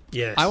nuts.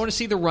 Yes. I want to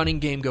see the running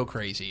game go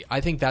crazy. I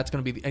think that's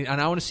going to be,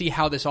 and I want to see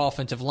how this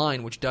offensive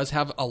line, which does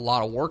have a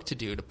lot of work to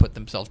do to put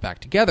themselves back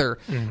together,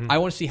 I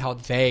want to see how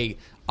they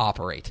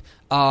operate.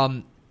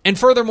 And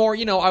furthermore,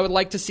 I would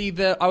like to see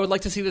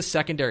the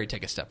secondary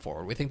take a step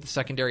forward. We think the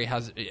secondary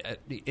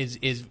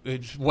is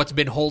what's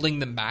been holding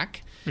them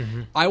back.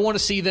 I want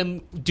to see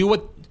them do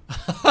what.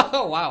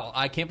 Oh wow!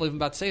 I can't believe I'm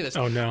about to say this.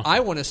 Oh no!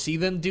 I want to see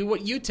them do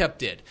what UTEP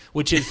did,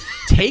 which is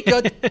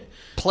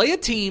play a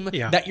team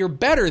that you're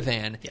better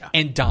than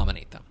and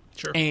dominate them.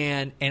 Sure.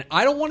 And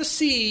I don't want to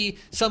see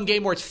some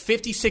game where it's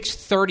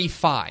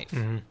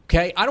 56-35.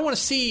 Okay? I don't want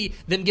to see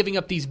them giving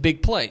up these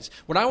big plays.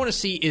 What I want to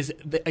see is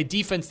a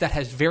defense that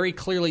has very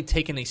clearly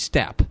taken a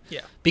step.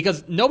 Yeah.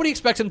 Because nobody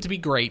expects them to be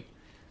great.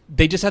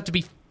 They just have to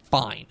be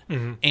fine.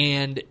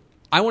 And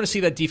I want to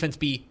see that defense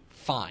be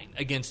fine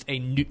against a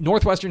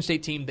Northwestern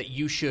State team that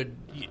you should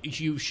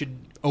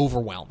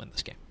overwhelm in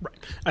this game. Right.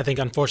 I think,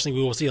 unfortunately,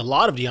 we will see a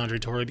lot of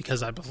DeAndre Torrey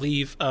because I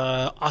believe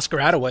Oscar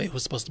Attaway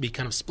was supposed to be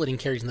kind of splitting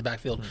carries in the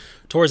backfield,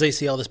 tore his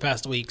ACL this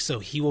past week, so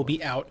he will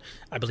be out.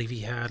 I believe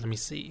he had,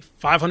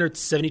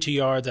 572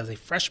 yards as a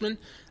freshman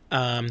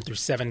through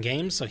 7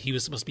 games, so he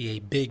was supposed to be a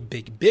big,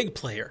 big, big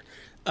player.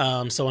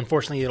 So,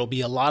 unfortunately, it'll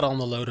be a lot on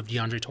the load of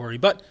DeAndre Torrey,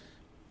 but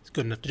it's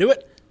good enough to do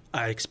it.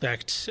 I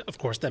expect, of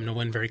course, them to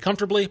win very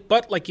comfortably,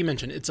 but like you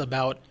mentioned, it's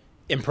about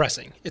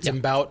impressing. It's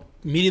about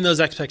meeting those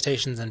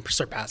expectations and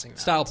surpassing them.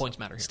 Style points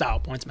matter. Style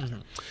points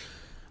matter.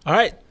 All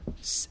right.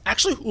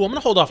 Actually, I'm going to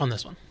hold off on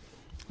this one.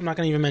 I'm not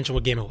going to even mention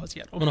what game it was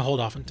yet. I'm going to hold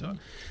off until it.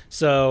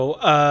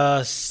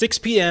 So, 6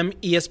 p.m.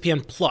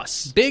 ESPN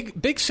Plus.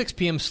 Big 6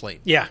 p.m.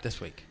 slate this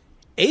week.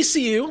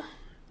 ACU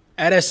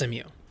at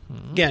SMU.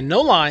 Again, no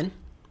line.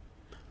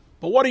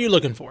 But what are you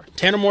looking for?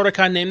 Tanner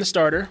Mordecai named the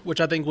starter, which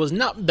I think was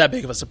not that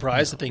big of a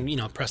surprise. No. I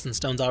think, Preston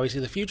Stone's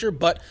obviously the future,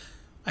 but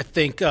I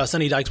think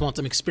Sonny Dykes wants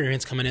some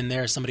experience coming in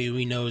there, somebody who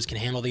he knows can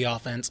handle the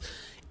offense.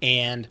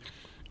 And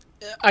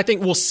I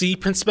think we'll see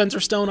Prince Spencer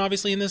Stone,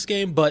 obviously, in this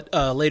game, but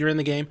later in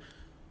the game.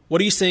 What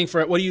are you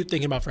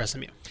thinking about for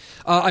SMU?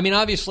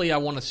 Obviously, I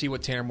want to see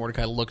what Tanner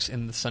Mordecai looks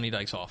in the Sonny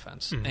Dykes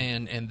offense.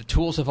 And the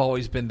tools have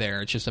always been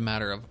there. It's just a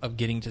matter of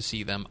getting to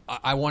see them.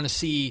 I want to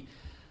see...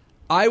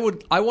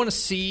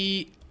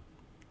 honestly,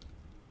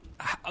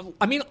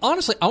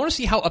 I want to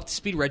see how up to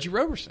speed Reggie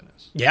Roberson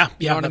is. Yeah,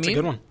 that's a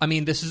good one.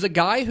 This is a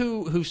guy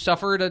who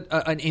suffered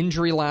an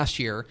injury last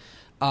year,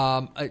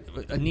 a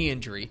knee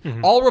injury.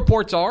 All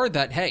reports are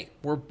that, hey,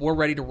 we're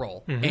ready to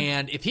roll.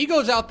 And if he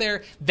goes out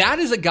there, that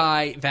is a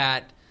guy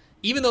that,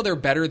 even though they're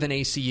better than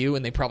ACU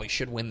and they probably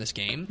should win this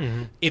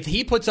game, if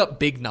he puts up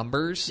big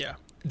numbers,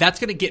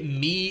 that's going to get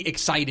me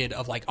excited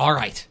of like, all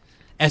right,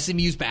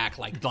 SMU's back,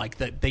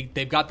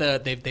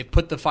 they've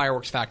put the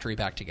fireworks factory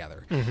back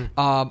together.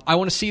 I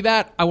want to see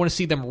that. I want to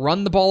see them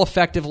run the ball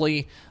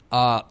effectively,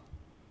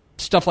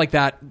 stuff like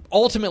that.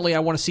 Ultimately, I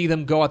want to see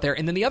them go out there.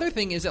 And then the other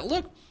thing is that,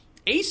 look,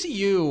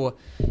 ACU,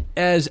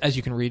 as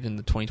you can read in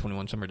the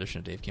 2021 summer edition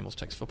of Dave Kimball's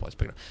Texas Football,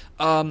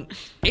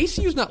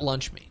 ACU's not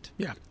lunch meat.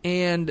 Yeah.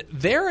 And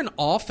they're an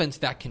offense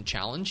that can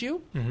challenge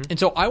you. And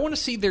so I want to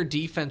see their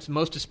defense,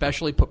 most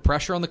especially, put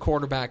pressure on the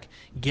quarterback,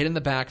 get in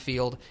the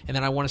backfield, and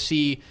then I want to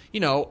see,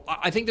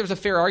 I think there's a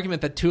fair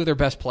argument that 2 of their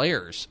best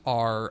players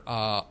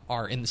are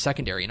in the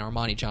secondary, in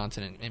Armani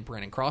Johnson and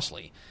Brandon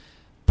Crossley.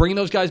 bring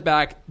those guys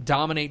back,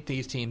 dominate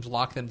these teams,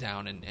 lock them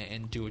down,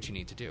 and do what you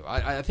need to do.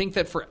 I think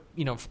that for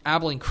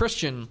Abilene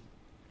Christian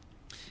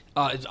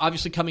is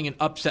obviously coming in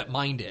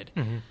upset-minded,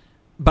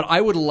 but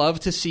I would love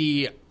to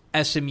see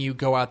SMU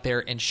go out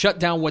there and shut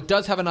down what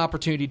does have an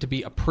opportunity to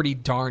be a pretty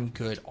darn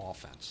good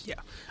offense. Yeah.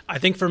 I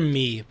think for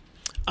me,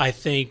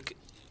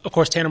 of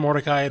course, Tanner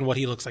Mordecai and what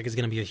he looks like is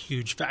going to be a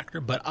huge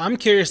factor. But I'm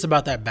curious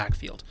about that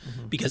backfield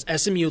because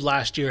SMU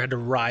last year had to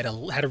ride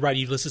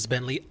Ulysses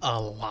Bentley a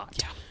lot.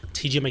 Yeah.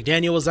 TJ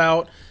McDaniel was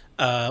out,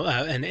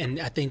 and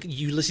I think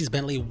Ulysses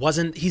Bentley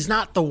he's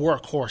not the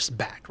workhorse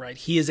back, right?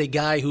 He is a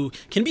guy who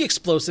can be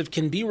explosive,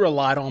 can be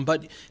relied on,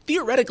 but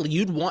theoretically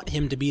you'd want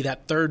him to be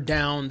that third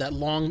down, that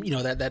long,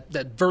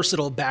 that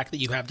versatile back that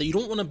you have that you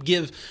don't want to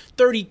give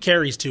 30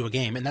 carries to a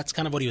game, and that's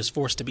kind of what he was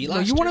forced to be last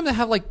year. You want him to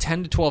have like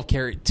 10 to 12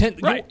 carries.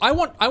 Right. Let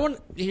me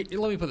put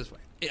it this way.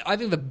 I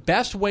think the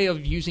best way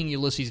of using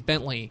Ulysses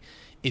Bentley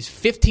is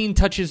 15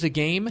 touches a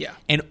game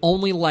and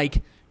only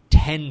like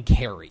 10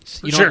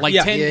 carries. 10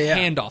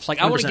 handoffs. Like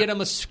 100%. I want to get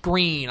him a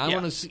screen. I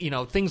want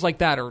to, things like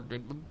that, or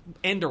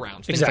end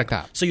arounds, things like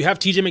that. So you have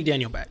TJ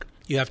McDaniel back.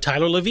 You have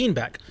Tyler Levine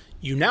back.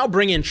 You now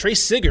bring in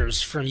Trace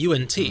Siggers from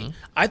UNT.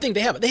 I think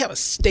they have a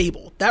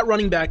stable. That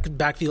running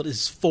backfield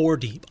is 4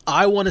 deep.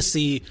 I want to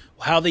see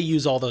how they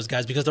use all those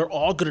guys because they're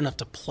all good enough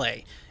to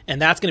play. And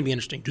that's going to be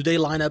interesting. Do they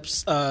line up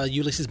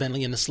Ulysses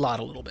Bentley in the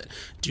slot a little bit?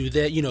 Do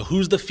they,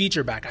 who's the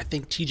feature back? I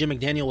think TJ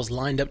McDaniel was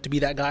lined up to be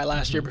that guy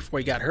last year before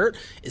he got hurt.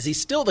 Is he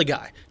still the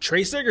guy?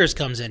 Trey Siggers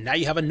comes in. Now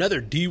you have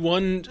another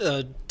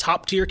D1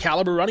 top-tier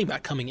caliber running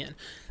back coming in.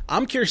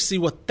 I'm curious to see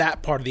what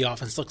that part of the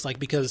offense looks like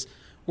because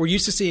we're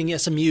used to seeing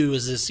SMU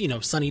as this,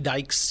 Sonny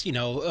Dykes,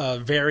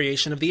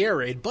 variation of the air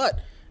raid. But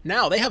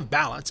now they have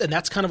balance, and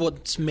that's kind of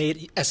what's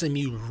made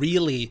SMU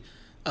really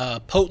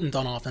potent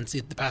on offense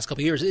the past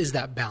couple of years is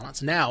that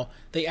balance. Now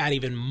they add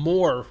even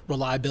more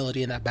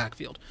reliability in that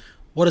backfield.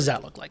 What does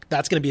that look like?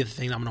 That's going to be the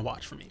thing I'm going to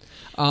watch for me.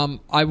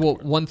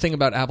 One thing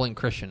about Abilene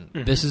Christian.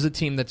 This is a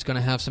team that's going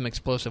to have some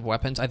explosive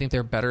weapons. I think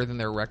they're better than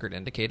their record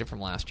indicated from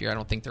last year. I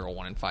don't think they're a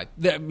 1-5.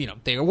 They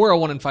were a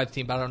 1-5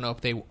 team, but I don't know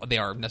if they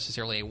are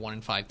necessarily a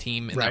 1-5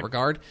 team in that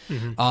regard.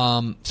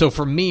 So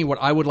for me, what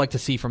I would like to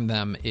see from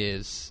them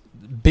is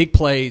big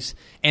plays,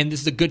 and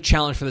this is a good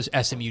challenge for this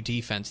SMU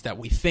defense that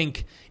we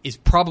think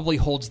probably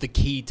holds the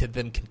key to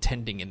them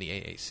contending in the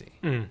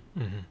AAC.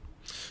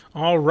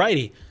 All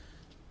righty.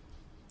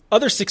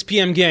 Other 6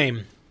 p.m.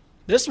 game.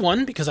 This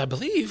one, because I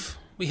believe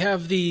we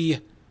have the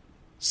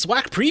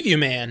SWAC preview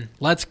man.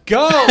 Let's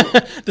go!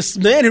 This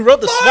man who wrote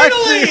the SWAC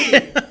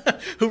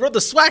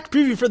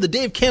preview for the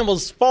Dave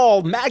Campbell's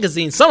summer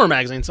magazine, for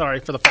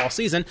the fall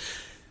season.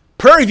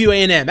 Prairie View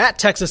A&M at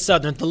Texas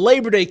Southern, the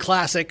Labor Day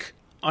Classic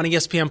on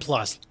ESPN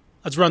Plus.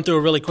 Let's run through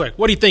it really quick.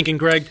 What are you thinking,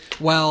 Greg?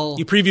 Well,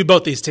 you previewed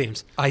both these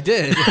teams. I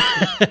did. Do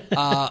you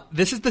know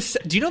this is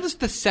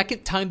the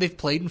second time they've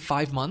played in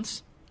 5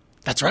 months?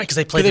 That's right, because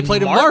they played in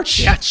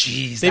March. Yeah,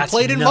 jeez, they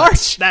played in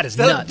March. That is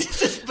nuts.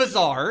 This is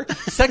bizarre.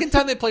 Second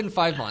time they played in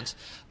 5 months.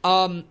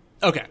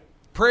 Okay.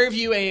 Prairie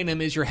View A&M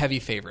is your heavy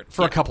favorite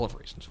for a couple of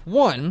reasons.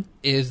 One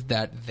is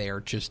that they're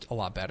just a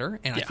lot better,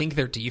 and I think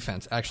their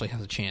defense actually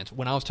has a chance.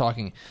 When I was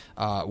talking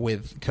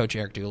with Coach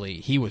Eric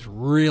Dooley, he was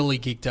really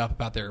geeked up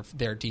about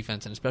their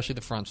defense, and especially the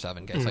front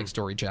seven, guys like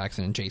Story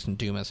Jackson and Jason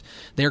Dumas.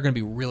 They're going to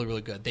be really,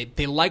 really good.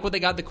 They like what they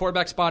got at the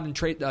quarterback spot in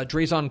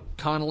Drazon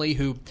Connolly,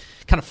 who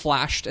kind of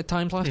flashed at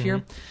times last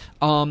year.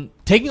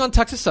 Taking on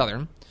Texas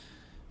Southern,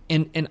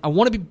 and I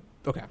want to be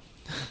 – okay –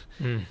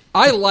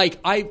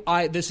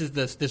 this was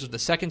the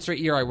second straight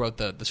year I wrote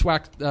the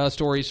SWAC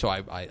stories, so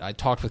I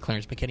talked with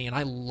Clarence McKinney, and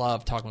I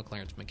love talking with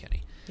Clarence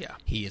McKinney. Yeah,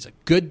 he is a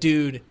good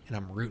dude, and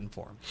I'm rooting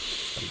for him,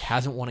 but he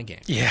hasn't won a game.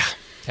 Yeah.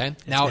 Okay.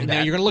 Now you're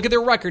going to look at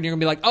their record, and you're going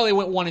to be like, oh, they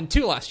went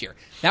 1-2 last year.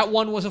 That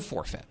one was a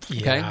forfeit.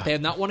 Okay, they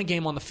have not won a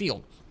game on the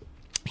field.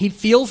 He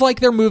feels like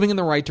they're moving in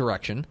the right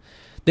direction.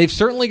 They've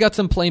certainly got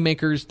some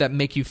playmakers that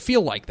make you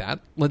feel like that.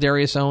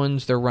 Ladarius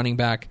Owens, their running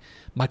back,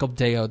 Michael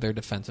Deo, their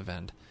defensive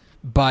end,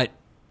 but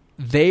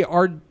they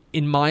are,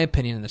 in my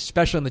opinion, and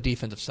especially on the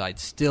defensive side,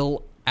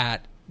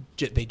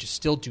 they just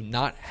still do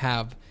not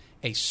have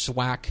a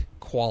SWAC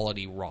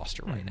quality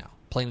roster right now.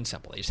 Plain and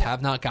simple. They just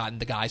have not gotten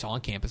the guys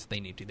on campus that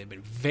they need to. They've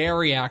been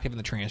very active in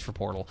the transfer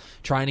portal,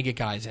 trying to get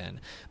guys in.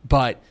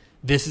 But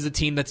this is a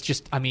team that's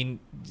just, I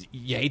mean,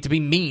 you hate to be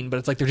mean, but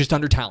it's like they're just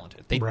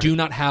under-talented. They do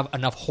not have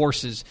enough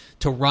horses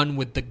to run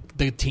with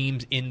the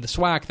teams in the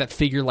SWAC that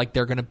figure like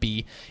they're going to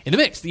be in the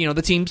mix. The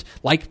teams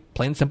like,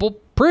 plain and simple,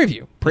 Prairie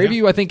View. Prairie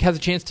View, I think, has a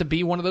chance to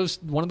be one of those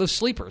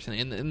sleepers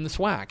in the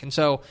SWAC. And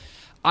so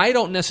I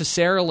don't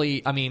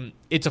necessarily, I mean,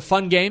 it's a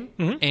fun game,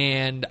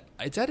 and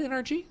it's at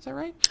NRG, is that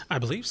right? I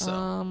believe so.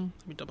 Let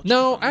me double check.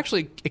 No,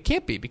 actually, it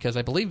can't be, because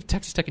I believe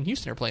Texas Tech and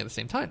Houston are playing at the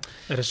same time.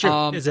 That is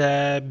true. It's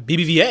at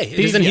BBVA. It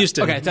is in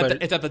Houston. Okay,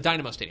 it's at the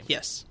Dynamo Stadium.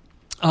 Yes.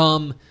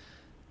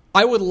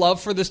 I would love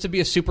for this to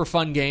be a super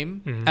fun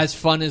game, as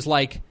fun as,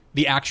 like,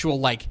 the actual,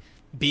 like,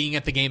 being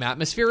at the game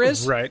atmosphere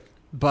is. Right.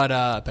 But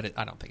I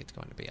don't think it's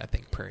going to be. I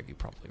think Prairie View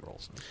probably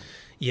rolls.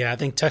 Yeah, I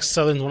think Texas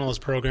Southern is one of those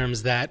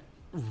programs that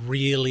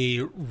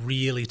really,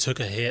 really took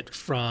a hit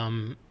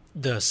from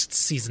the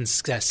season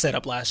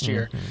setup last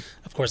year.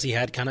 Of course, he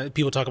had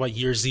people talk about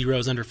year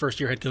zeros under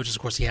first-year head coaches.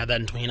 Of course, he had that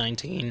in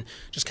 2019,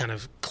 just kind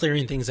of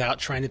clearing things out,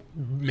 trying to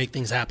make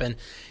things happen.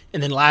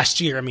 And then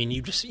last year, I mean,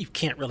 you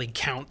can't really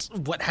count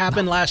what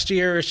happened last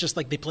year. It's just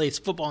like they played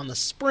football in the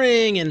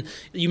spring, and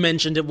you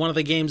mentioned that one of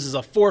the games is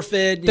a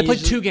forfeit. They played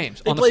 2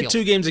 games on the field. They played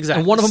 2 games,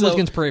 exactly. And one of them was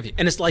against Prairie View.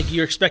 And it's like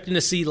you're expecting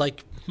to see,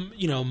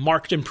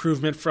 marked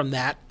improvement from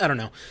that. I don't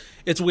know.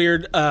 It's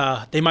weird.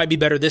 They might be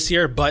better this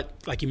year, but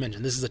like you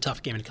mentioned, this is a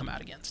tough game to come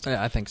out against.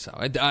 Yeah, I think so.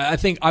 I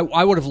think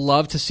I would have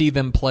loved to see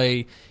them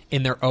play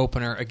in their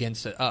opener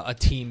against a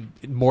team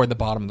more in the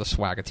bottom of the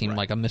SWAC, a team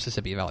like a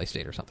Mississippi Valley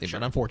State or something. Sure.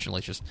 But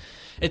unfortunately,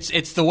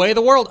 it's the way of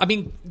the world. I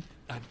mean,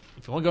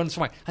 if you want to go into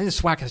SWAC, I think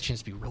the SWAC has a chance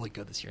to be really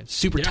good this year. It's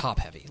super top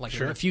heavy. Like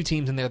there are a few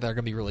teams in there that are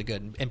going to be really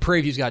good, and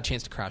Prairie View's got a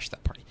chance to crash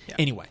that party. Yeah.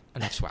 Anyway,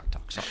 enough SWAC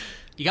talk. Sorry,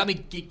 you got me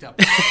geeked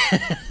up.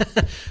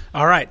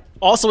 All right.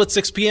 Also at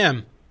 6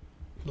 p.m.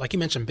 Like you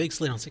mentioned, big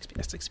slate on 6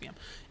 p.m.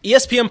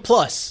 ESPN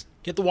Plus,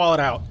 get the wallet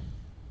out.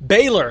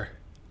 Baylor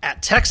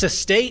at Texas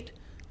State.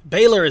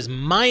 Baylor is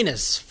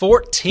minus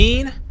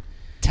 14.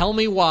 Tell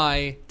me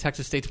why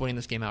Texas State's winning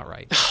this game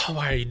outright.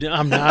 Why are you doing?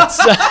 I'm not.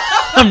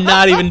 I'm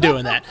not even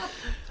doing that.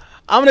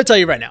 I'm going to tell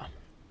you right now.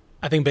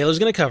 I think Baylor's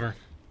going to cover,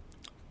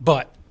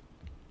 but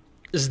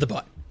this is the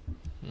but.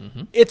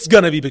 It's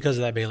going to be because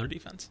of that Baylor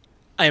defense.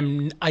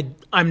 I'm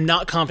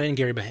not confident in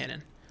Gary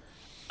Bohannon.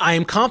 I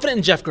am confident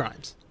in Jeff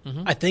Grimes.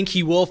 I think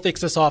he will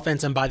fix this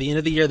offense, and by the end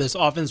of the year, this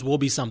offense will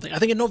be something. I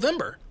think in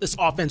November, this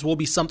offense will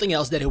be something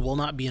else that it will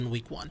not be in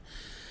week 1.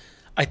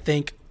 I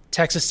think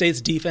Texas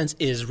State's defense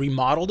is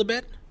remodeled a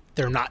bit.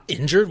 They're not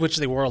injured, which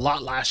they were a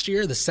lot last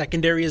year. The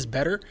secondary is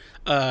better.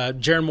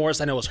 Jaron Morris,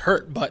 I know, was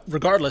hurt, but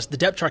regardless, the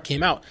depth chart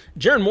came out.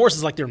 Jaron Morris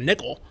is like their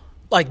nickel.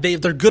 Like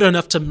they're good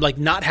enough to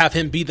not have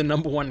him be the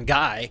number 1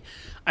 guy.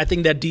 I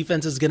think that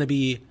defense is going to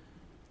be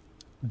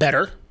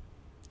better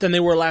than they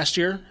were last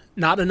year.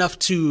 Not enough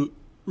to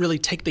really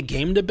take the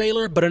game to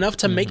Baylor, but enough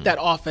to make that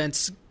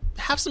offense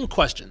have some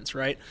questions,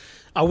 right?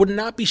 I would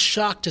not be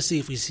shocked to see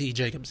if we see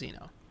Jacob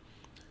Zeno.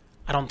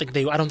 I don't think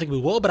we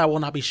will, but I will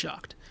not be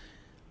shocked.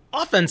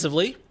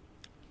 Offensively,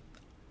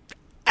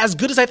 as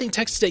good as I think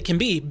Texas State can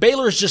be,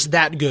 Baylor is just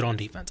that good on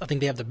defense. I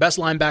think they have the best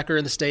linebacker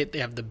in the state. They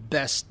have the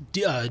best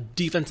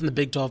defense in the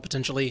Big 12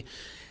 potentially.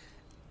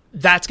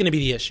 That's going to be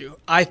the issue.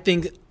 I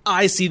think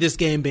I see this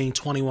game being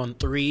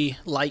 21-3,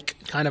 like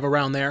kind of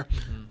around there.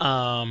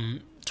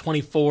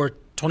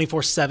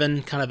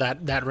 24-7, kind of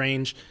that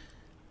range.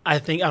 I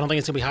don't think it's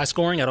going to be high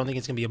scoring. I don't think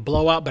it's going to be a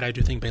blowout, but I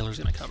do think Baylor's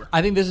going to cover.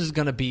 I think this is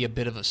going to be a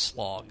bit of a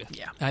slog.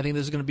 Yeah. I think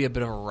this is going to be a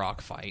bit of a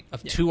rock fight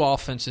of two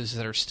offenses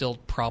that are still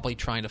probably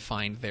trying to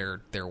find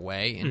their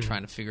way and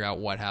trying to figure out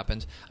what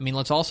happens. I mean,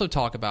 let's also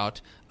talk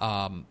about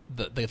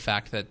the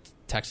fact that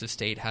Texas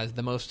State has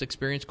the most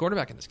experienced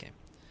quarterback in this game.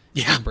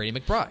 Yeah, Brady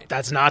McBride.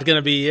 That's not going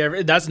to be.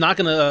 That's not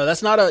going to.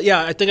 That's not a.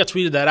 Yeah, I think I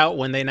tweeted that out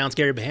when they announced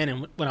Gary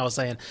Bohannon. When I was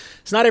saying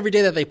it's not every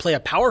day that they play a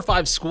Power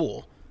 5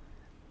 school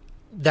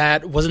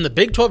that was in the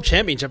Big 12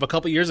 championship a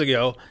couple years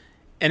ago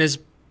and has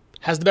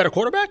the better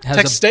quarterback.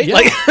 Texas State.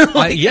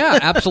 Yeah, yeah,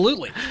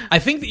 absolutely. I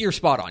think that you're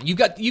spot on. You've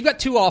got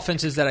two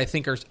offenses that I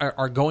think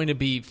are going to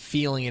be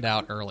feeling it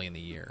out early in the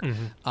year.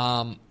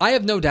 I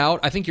have no doubt.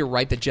 I think you're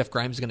right that Jeff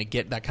Grimes is going to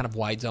get that kind of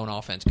wide zone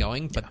offense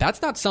going, but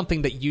that's not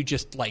something that you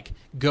just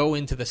go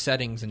into the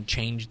settings and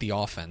change the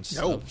offense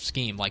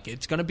scheme.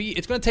 It's going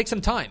to take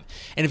some time.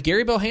 And if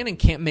Gary Bohannon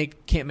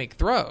can't make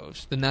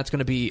throws, then that's going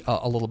to be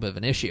a little bit of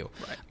an issue.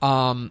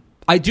 Right.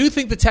 I do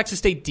think the Texas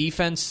State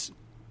defense,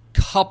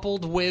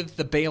 coupled with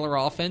the Baylor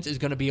offense, is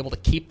going to be able to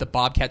keep the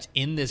Bobcats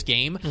in this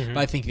game. But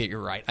I think that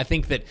you're right. I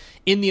think that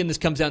in the end, this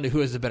comes down to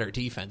who has the better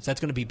defense. That's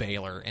going to be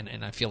Baylor,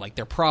 and I feel like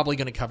they're probably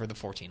going to cover the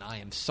 14. I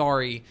am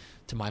sorry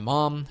to my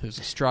mom, who's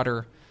a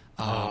strutter.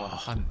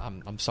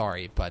 I'm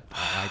sorry, but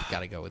I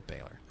got to go with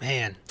Baylor.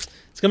 Man,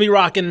 it's going to be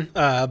rocking.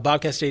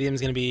 Bobcat Stadium is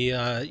going to be,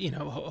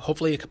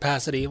 hopefully a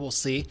capacity. We'll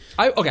see.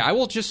 I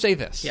will just say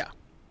this. Yeah.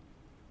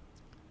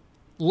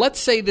 Let's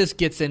say this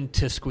gets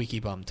into squeaky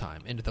bum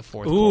time, into the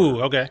fourth quarter.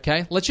 Ooh, okay.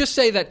 Okay? Let's just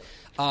say that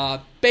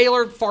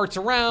Baylor farts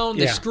around,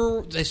 they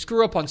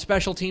screw up on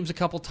special teams a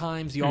couple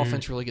times, the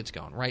offense really gets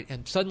going, right?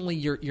 And suddenly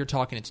you're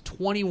talking it's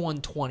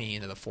 21-20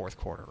 into the fourth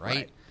quarter,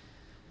 right?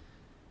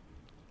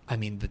 I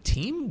mean, the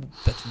team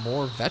that's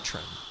more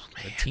veteran,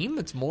 the team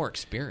that's more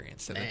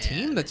experienced, and the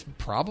team that's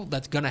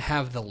going to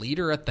have the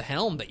leader at the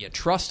helm that you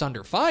trust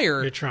under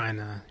fire. You're trying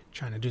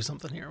to do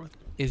something here with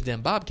is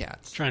them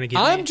Bobcats. Trying to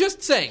get I'm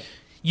just saying.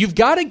 You've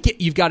got to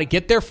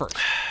get there first.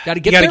 Got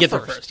to get there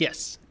first.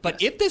 Yes.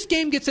 But if this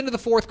game gets into the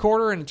fourth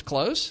quarter and it's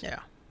close,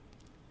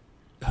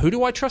 who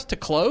do I trust to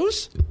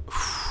close?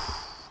 I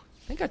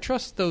think I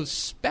trust those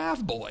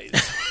Spav boys.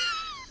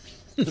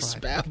 The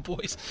Spav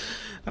Boys.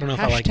 I don't know if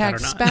I like that or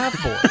not.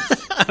 Spav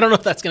Boys. I don't know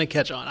if that's going to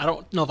catch on. I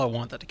don't know if I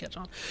want that to catch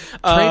on.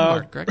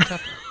 Trademark, Greg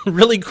Tepper.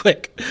 Really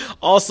quick.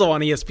 Also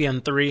on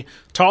ESPN3,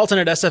 Tarleton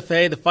at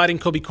SFA, the Fighting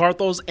Kobe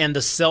Carthels, and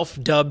the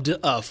self-dubbed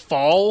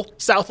fall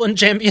Southland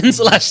champions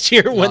last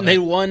year when they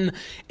won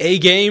a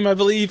game, I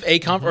believe,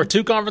 or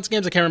 2 conference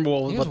games. I can't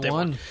remember what they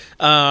won.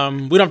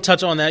 We don't have to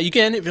touch on that. You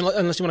can,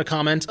 unless you want to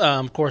comment.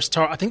 Of course,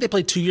 I think they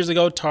played 2 years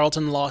ago.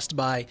 Tarleton lost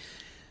by,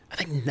 I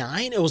think,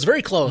 9. It was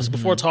very close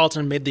before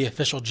Tarleton made the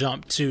official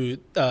jump to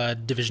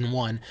Division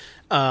I.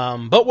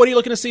 But what are you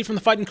looking to see from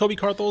the Fighting Kobe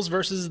Carthels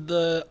versus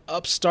the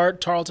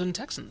upstart Tarleton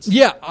Texans?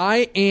 Yeah,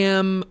 I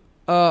am.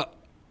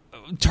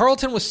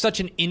 Tarleton was such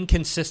an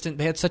inconsistent.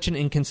 They had such an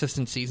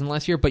inconsistent season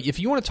last year. But if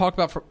you want to talk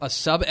about a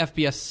sub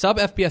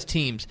FBS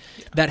teams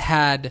that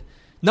had,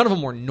 none of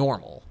them were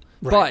normal,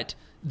 but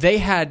they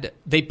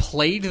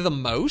played the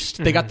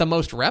most. They got the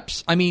most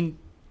reps. I mean,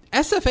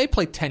 SFA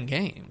played 10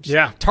 games.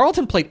 Yeah.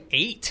 Tarleton played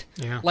 8.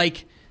 Yeah.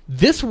 Like,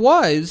 this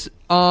was,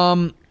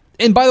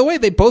 and by the way,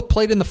 they both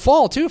played in the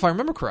fall, too, if I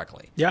remember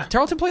correctly. Yeah.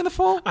 Tarleton played in the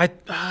fall?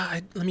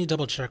 Let me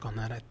double check on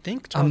that. I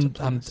think Tarleton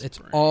played it's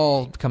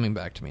all coming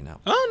back to me now.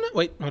 Oh, no.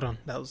 Wait, hold on.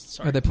 That was,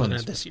 sorry. Are they playing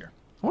this year?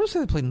 I want to say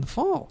they played in the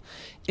fall.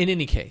 In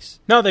any case.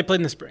 No, they played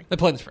in the spring. They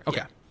played in the spring.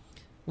 Okay. Yeah.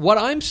 What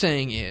I'm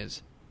saying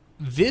is,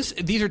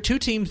 these are 2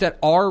 teams that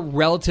are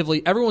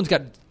relatively, everyone's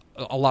got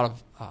a lot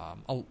of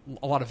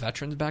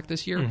veterans back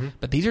this year,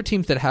 but these are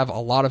teams that have a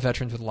lot of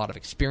veterans with a lot of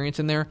experience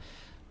in there.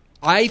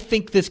 I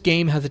think this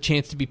game has a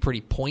chance to be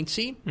pretty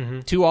pointsy.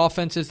 2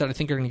 offenses that I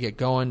think are going to get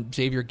going: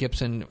 Xavier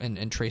Gibson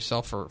and Trey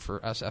Self for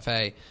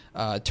SFA,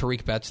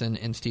 Tariq Betson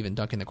and Stephen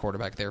Duncan, the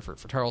quarterback there for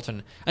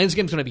Tarleton. I think this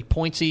game's going to be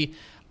pointsy.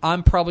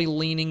 I'm probably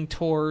leaning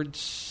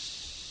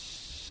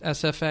towards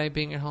SFA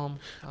being at home.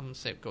 I'm going to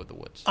say go with the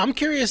Woods. I'm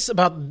curious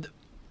about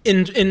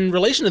in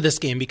relation to this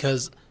game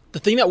because the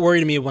thing that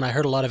worried me when I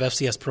heard a lot of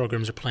FCS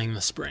programs are playing in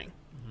the spring,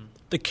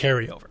 the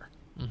carryover,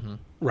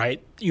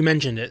 right? You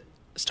mentioned it.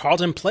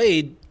 Tarleton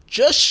played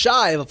just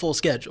shy of a full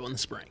schedule in the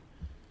spring.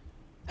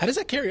 How does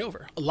that carry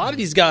over? A lot of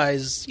these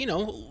guys,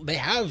 they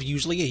have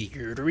usually a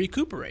year to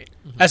recuperate.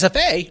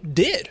 SFA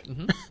did.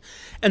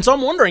 And so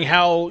I'm wondering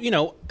how,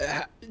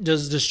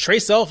 does Trey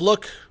Self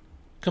look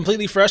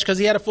completely fresh because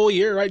he had a full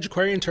year, right?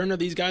 Jaquarian Turner,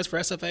 these guys for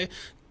SFA.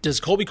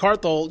 Did Kobe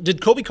Carthel,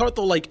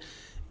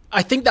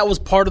 I think that was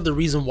part of the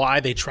reason why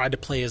they tried to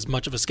play as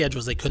much of a schedule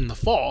as they could in the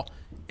fall,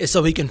 is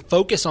so he can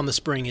focus on the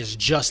spring is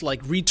just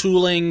like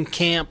retooling,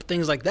 camp,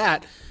 things like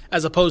that,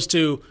 as opposed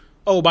to,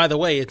 oh, by the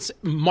way, it's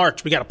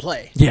March, we got to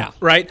play. Yeah.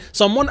 Right?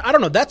 So I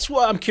don't know. That's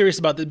what I'm curious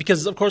about,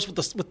 because, of course, with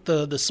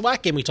the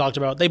SWAC game we talked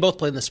about, they both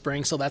played in the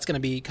spring, so that's going to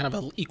be kind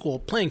of an equal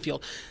playing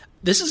field.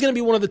 This is going to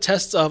be one of the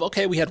tests of,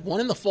 okay, we had one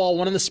in the fall,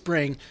 one in the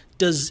spring.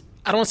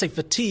 I don't want to say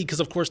fatigue because,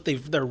 of course,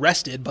 they're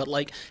rested, but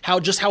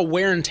how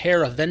wear and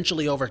tear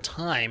eventually over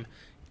time,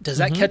 does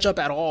that catch up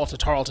at all to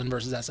Tarleton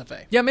versus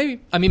SFA? Yeah,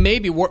 maybe. I mean,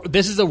 maybe.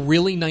 This is a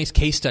really nice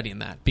case study in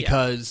that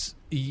because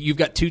you've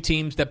got 2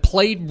 teams that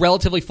played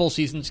relatively full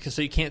seasons,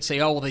 so you can't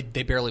say, oh, well,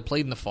 they barely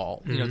played in the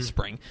fall, the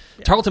spring.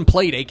 Yeah. Tarleton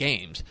played 8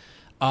 games.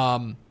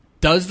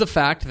 Does the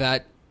fact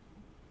that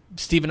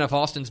Stephen F.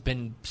 Austin's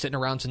been sitting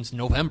around since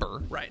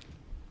November, right,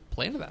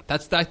 play into that?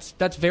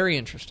 That's very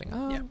interesting.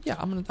 I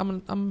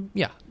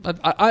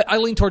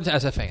lean towards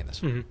SFA in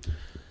this one.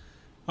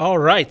 All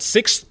right,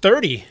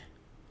 6:30,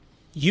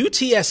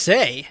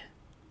 UTSA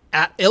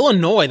at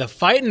Illinois. The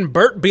Fighting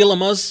Brett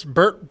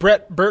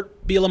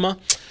Bielema.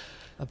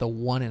 The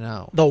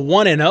 1-0. The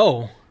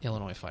 1-0.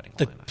 Illinois Fighting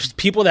the Illini.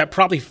 People that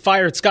probably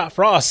fired Scott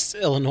Frost,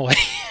 Illinois.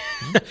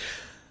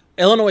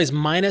 Illinois is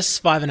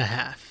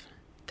 -5.5.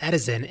 That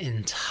is an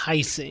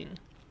enticing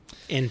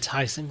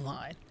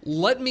line.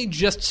 Let me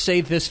just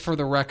say this for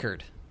the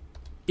record.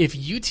 If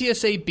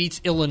UTSA beats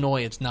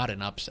Illinois, it's not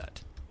an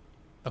upset.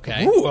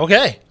 Okay? Ooh,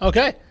 okay.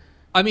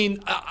 I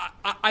mean,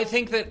 I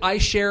think that I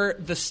share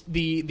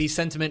the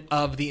sentiment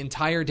of the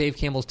entire Dave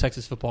Campbell's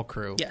Texas football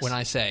crew when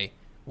I say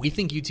we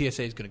think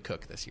UTSA is going to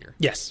cook this year.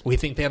 Yes. We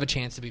think they have a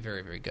chance to be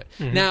very, very good.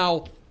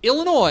 Now,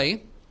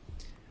 Illinois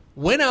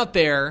went out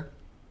there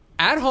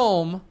at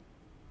home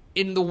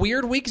in the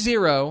weird week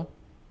 0,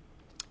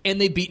 and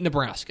they beat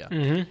Nebraska.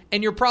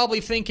 And you're probably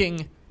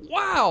thinking,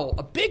 wow,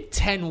 a Big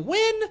Ten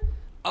win?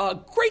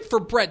 Great for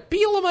Brett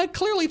Bielema.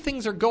 Clearly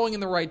things are going in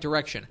the right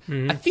direction.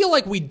 I feel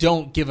like we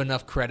don't give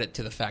enough credit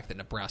to the fact that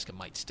Nebraska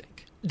might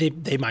stink.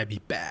 They might be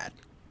bad.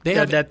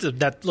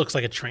 That looks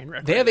like a train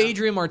wreck. They have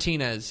Adrian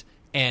Martinez,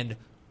 and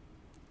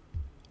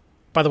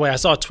by the way, I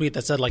saw a tweet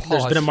that said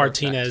there's been a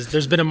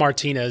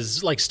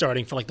Martinez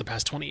starting for the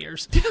past 20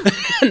 years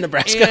in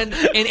Nebraska. And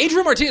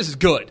Adrian Martinez is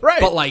good,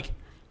 right? But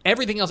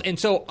everything else, and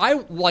so I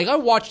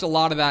watched a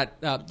lot of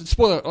that.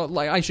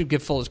 Spoiler, I should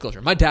give full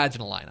disclosure. My dad's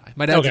an Illini.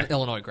 My dad's an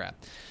Illinois grad,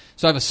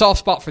 so I have a soft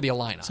spot for the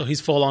Illini. So he's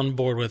full on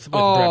board with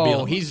Brett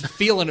Bielema. He's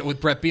feeling it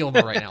with Brett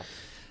Bielema right now.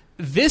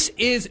 This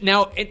is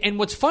now, and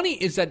what's funny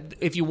is that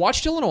if you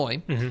watched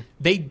Illinois,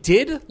 they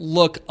did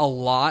look a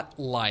lot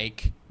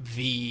like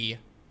the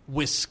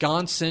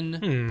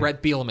Wisconsin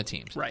Brett Bielema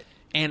teams. Right.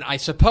 And I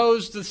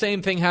suppose the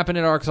same thing happened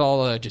at Arkansas,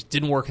 although it just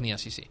didn't work in the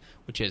SEC,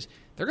 which is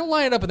they're going to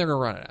line it up and they're going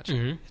to run it at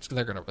you.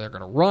 They're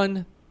going to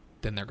run,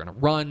 then they're going to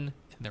run,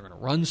 and they're going to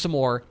run some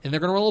more, and they're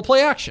going to run a little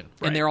play action.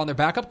 Right. And they're on their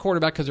backup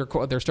quarterback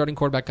because their starting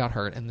quarterback got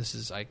hurt. And this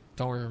is, I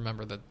don't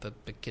remember the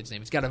kid's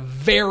name. He's got a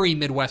very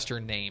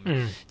Midwestern name.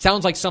 It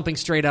sounds like something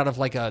straight out of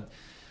like a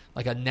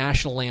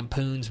National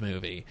Lampoon's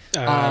movie.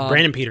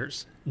 Brandon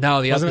Peters.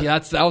 No,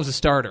 that was a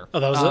starter. Oh,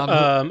 that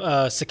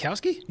was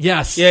Sikowski?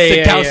 Yes,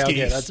 yeah, Sikowski.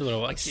 Okay, that's what it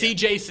was. Like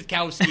C.J.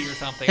 Sikowski or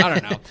something. I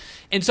don't know.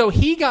 And so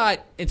he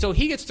gets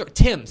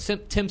Tim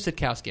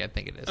Sikowski, I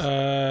think it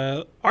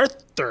is.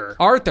 Arthur.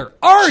 Art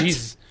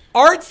Sitkowski.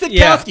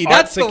 Yeah, That's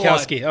Art the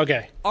Sitkowski. one.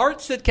 Okay. Art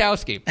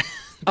Sitkowski.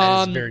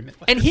 That is very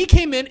Midwestern. And he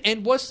came in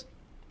and was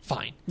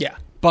fine. Yeah.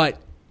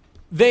 But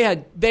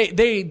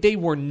they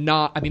were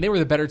not. I mean, they were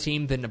the better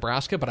team than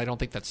Nebraska, but I don't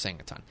think that's saying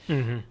a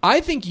ton.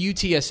 I think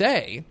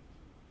UTSA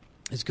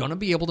is going to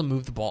be able to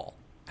move the ball.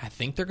 I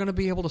think they're going to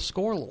be able to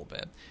score a little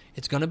bit.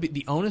 It's going to be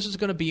the onus is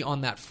going to be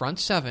on that front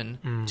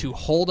seven to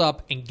hold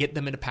up and get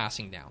them into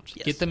passing downs,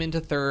 get them into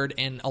 3rd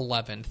and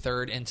 11,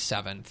 3rd and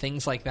 7,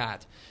 things like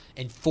that,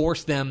 and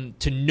force them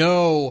to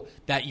know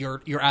that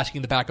you're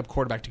asking the backup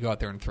quarterback to go out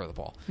there and throw the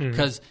ball.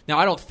 Because now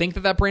I don't think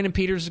that Brandon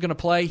Peters is going to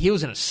play. He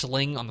was in a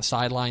sling on the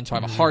sideline, so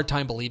I have a hard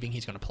time believing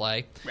he's going to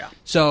play. Yeah.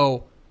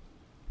 So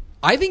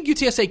I think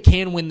UTSA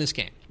can win this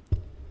game.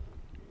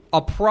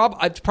 I'm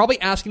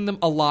probably asking them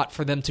a lot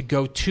for them to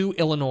go to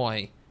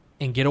Illinois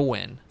and get a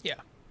win. Yeah.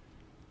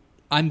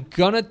 I'm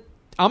gonna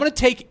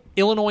take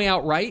Illinois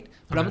outright,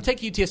 but I'm gonna take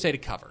UTSA to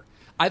cover.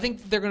 I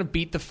think they're gonna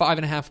beat the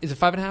 5.5. Is it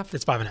 5.5?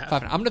 It's 5.5.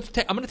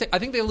 5.5. I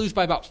think they lose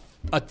by about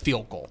a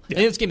field goal. Yeah.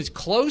 I think this game is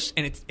close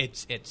and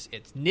it's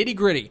nitty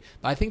gritty.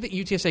 But I think that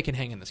UTSA can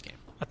hang in this game.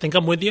 I think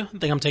I'm with you. I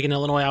think I'm taking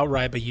Illinois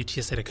outright, but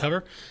UTSA to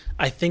cover.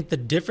 I think the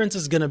difference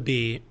is going to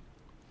be,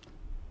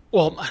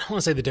 well, I don't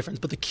want to say the difference,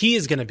 but the key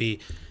is going to be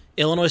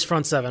Illinois'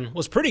 front seven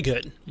was pretty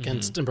good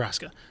against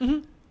Nebraska.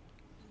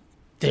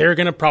 They're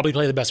going to probably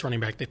play the best running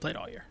back they played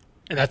all year.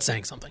 And that's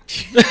saying something.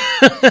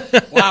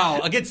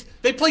 Wow.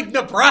 They played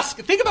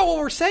Nebraska. Think about what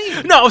we're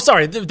saying. No,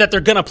 sorry, that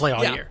they're going to play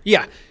all year.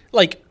 Yeah.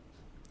 Like,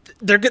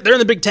 they're in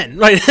the Big Ten,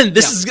 right? And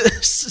this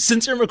is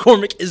Sincere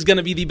McCormick is going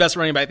to be the best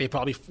running back they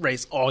probably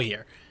race all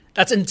year.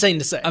 That's insane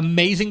to say.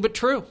 Amazing but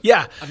true.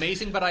 Yeah.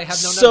 Amazing, but I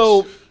have no notes.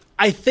 So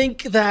I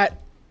think that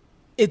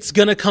it's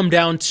going to come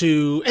down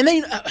to, and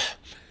they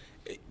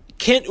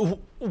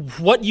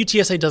what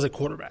UTSA does at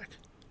quarterback,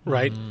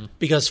 right?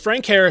 Because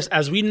Frank Harris,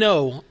 as we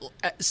know,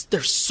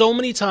 there's so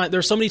many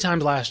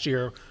times last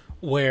year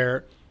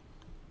where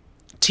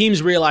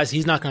teams realized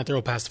he's not going to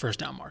throw past the first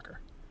down marker.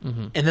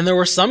 And then there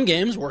were some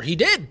games where he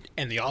did,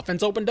 and the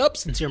offense opened up.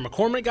 Sincere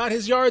McCormick got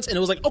his yards, and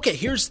it was like, okay,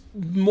 here's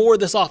more of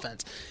this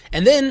offense.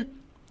 And then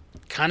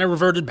kind of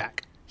reverted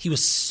back. He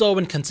was so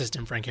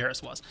inconsistent, Frank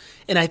Harris was.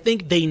 And I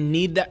think they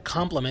need that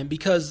compliment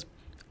because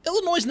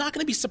Illinois is not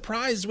going to be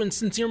surprised when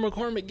Sincere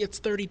McCormick gets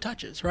 30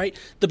 touches, right?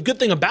 The good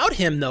thing about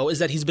him, though, is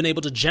that he's been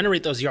able to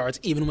generate those yards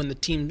even when the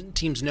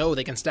teams know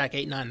they can stack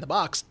 8-9 in the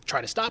box, try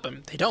to stop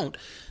him. They don't.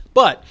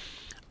 But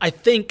I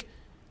think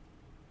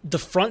the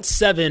front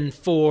seven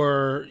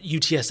for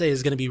UTSA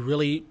is going to be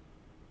really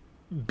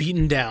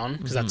beaten down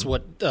because that's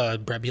what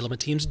Brett Bielema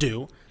teams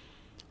do.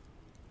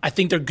 I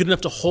think they're good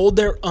enough to hold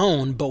their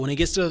own, but when it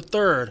gets to the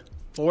third,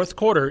 fourth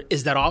quarter,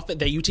 is that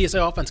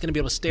UTSA offense going to be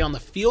able to stay on the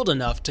field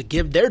enough to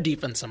give their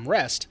defense some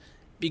rest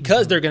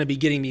because they're going to be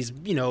getting these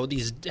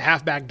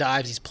halfback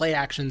dives, these play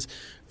actions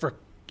for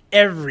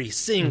every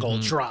single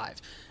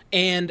drive.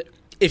 And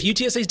if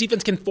UTSA's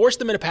defense can force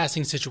them into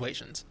passing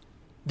situations,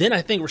 then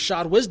I think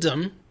Rashad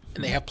Wisdom,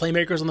 and they have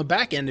playmakers on the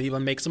back end to be able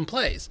to make some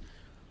plays.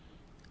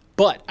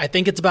 But I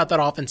think it's about that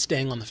offense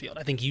staying on the field.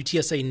 I think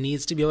UTSA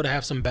needs to be able to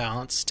have some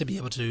balance to be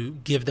able to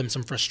give them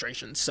some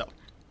frustration. So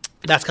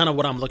that's kind of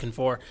what I'm looking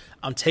for.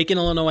 I'm taking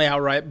Illinois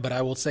outright, but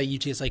I will say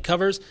UTSA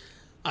covers.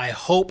 I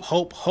hope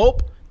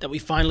that we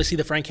finally see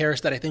the Frank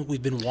Harris that I think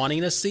we've been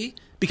wanting to see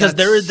because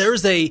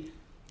there's a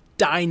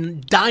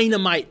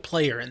dynamite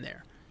player in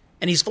there,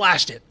 and he's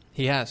flashed it.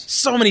 He has.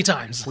 So many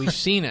times. We've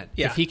seen it.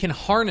 Yeah. If he can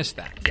harness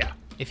that. Yeah.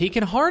 If he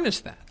can harness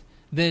that,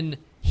 then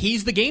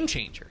he's the game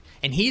changer.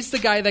 And he's the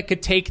guy that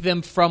could take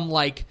them from,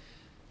 like,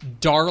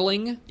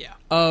 darling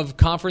of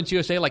Conference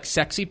USA, like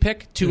sexy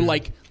pick, to,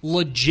 like,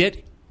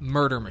 legit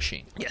murder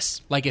machine.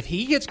 Yes. Like, if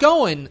he gets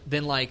going,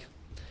 then, like,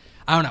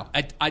 I don't know.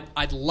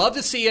 I'd love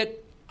to see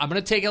it. I'm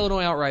going to take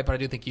Illinois outright, but I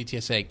do think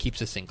UTSA keeps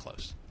this thing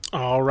close.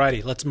 All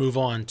righty. Let's move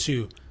on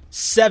to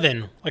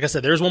 7. Like I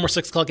said, there's one more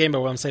 6 o'clock game,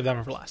 but we're going to save that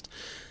one for last.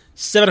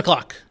 7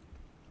 o'clock.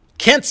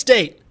 Kent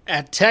State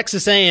at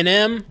Texas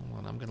A&M.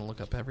 I'm going to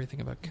look up everything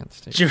about Kent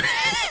State.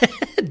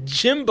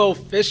 Jimbo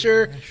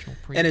Fisher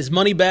and his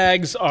money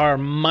bags are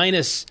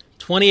minus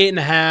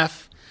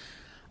 28.5.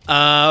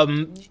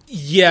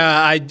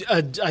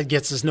 I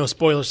guess there's no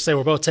spoilers to say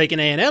we're both taking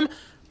A&M.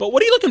 But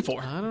what are you looking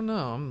for? I don't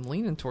know. I'm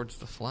leaning towards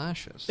the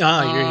Flashes.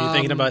 You're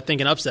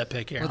thinking upset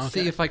pick here. Let's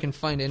see if I can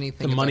find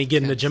anything. The money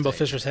getting to Jimbo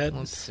Fisher's head.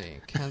 Let's see.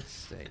 Kent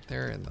State.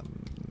 They're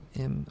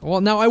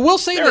well, now I will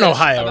say they're in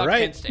Ohio,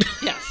 right? Kent State.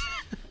 Yes.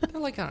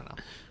 They're like, I don't know.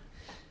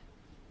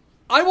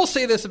 I will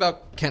say this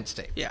about Kent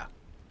State. Yeah.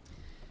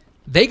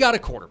 They got a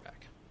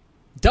quarterback.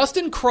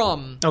 Dustin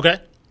Crum Okay.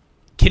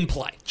 can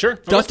play. Sure.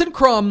 Okay. Dustin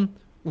Crum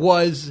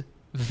was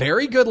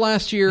very good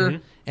last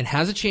year and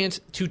has a chance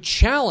to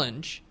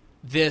challenge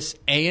this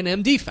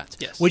A&M defense,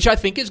 which I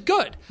think is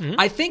good.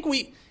 I think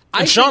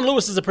Sean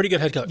Lewis is a pretty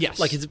good head coach. Yes.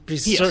 Like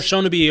he's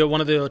shown to be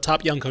one of the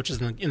top young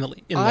coaches in the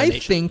nation. I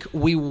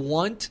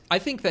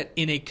think that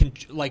in a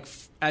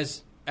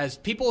as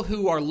people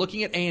who are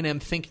looking at A&M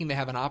thinking they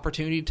have an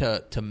opportunity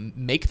to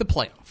make the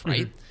playoff,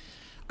 right?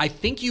 I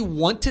think you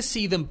want to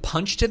see them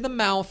punched in the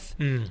mouth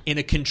in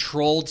a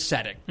controlled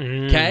setting.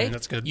 Okay?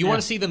 That's good. You want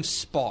to see them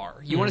spar.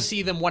 You want to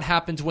see them what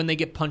happens when they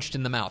get punched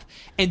in the mouth.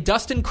 And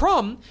Dustin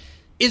Crum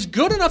is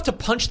good enough to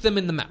punch them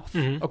in the mouth.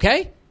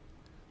 Okay?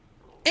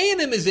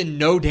 A&M is in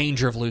no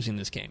danger of losing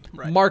this game.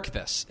 Right. Mark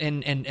this.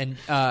 And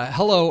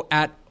hello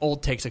at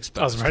Old Takes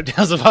Exposed. I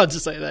was about to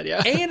say that,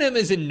 yeah. A&M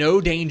is in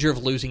no danger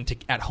of losing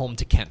at home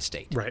to Kent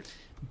State. Right.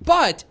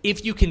 But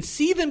if you can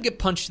see them get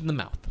punched in the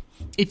mouth,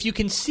 if you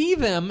can see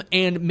them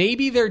and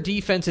maybe their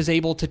defense is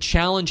able to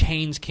challenge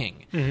Haynes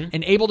King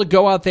and able to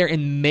go out there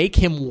and make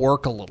him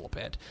work a little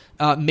bit,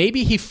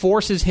 maybe he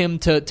forces him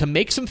to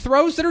make some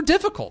throws that are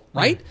difficult,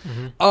 right?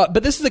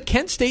 But this is a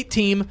Kent State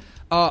team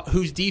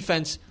whose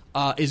defense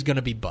is going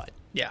to be bad.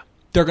 Yeah.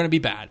 They're going to be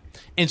bad.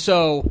 And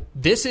so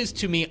this is,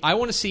 to me, I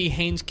want to see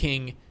Haynes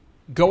King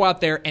go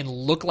out there and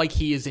look like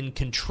he is in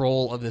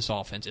control of this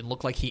offense and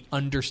look like he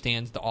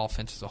understands the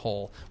offense as a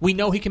whole. We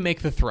know he can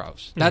make the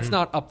throws. That's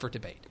not up for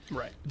debate.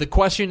 Right. The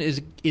question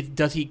is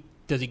does he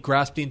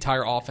grasp the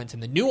entire offense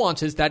and the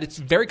nuances that it's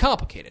very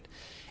complicated.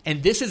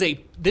 And this is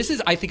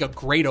I think a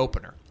great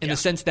opener in the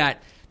sense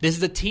that this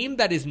is a team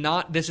that is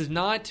not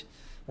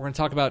we're going to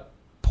talk about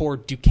poor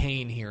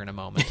Duquesne here in a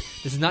moment.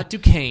 This is not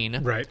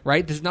Duquesne,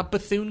 right? This is not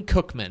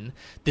Bethune-Cookman.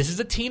 This is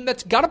a team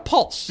that's got a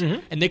pulse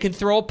and they can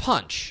throw a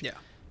punch. Yeah.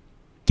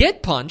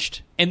 Get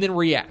punched, and then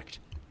react.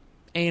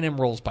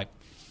 A&M rolls by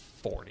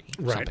 40,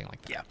 something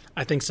like that. Yeah,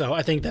 I think so.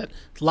 I think that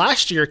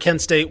last year, Kent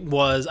State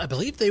was, I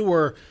believe they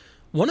were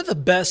one of the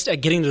best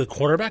at getting to the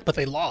quarterback, but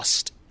they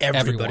lost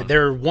everybody. Everyone.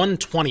 They're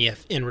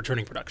 120th in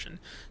returning production.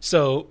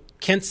 So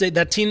Kent State,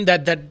 that team,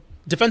 that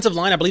defensive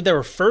line, I believe they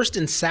were first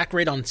in sack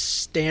rate on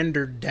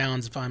standard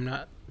downs, if I'm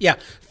not... Yeah,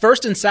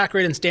 first in sack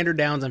rate and standard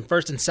downs, and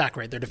first in sack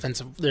rate.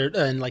 They're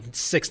and like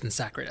sixth in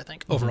sack rate, I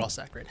think, overall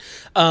sack rate.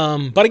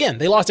 But again,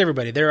 they lost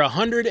everybody. They're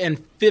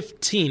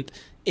 115th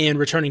in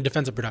returning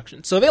defensive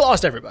production. So they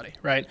lost everybody,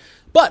 right?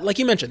 But like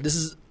you mentioned, this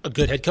is a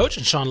good head coach,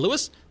 and Sean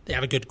Lewis. They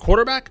have a good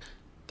quarterback.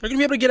 They're going to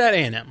be able to get at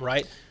A&M,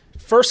 right?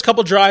 First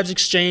couple drives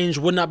exchange,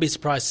 would not be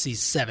surprised to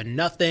see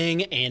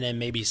 7-0, and then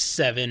maybe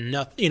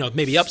 7-0,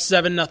 maybe up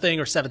 7-0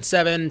 or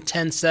 7-7,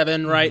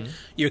 10-7, right?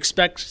 You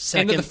expect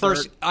second, End of the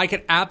first, third. I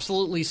could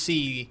absolutely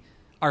see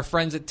our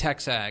friends at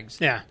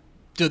Texags. Yeah.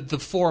 The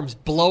forums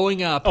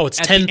blowing up. Oh, it's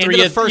at 10-3 the end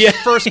of the yeah.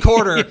 first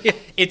quarter.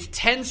 It's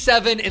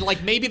 10-7, and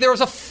like maybe there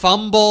was a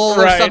fumble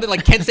or Right. something.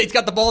 Like Kent State's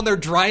got the ball and they're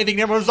driving.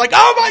 And everyone's like,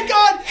 "Oh my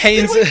God,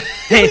 Haynes- did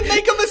we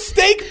make a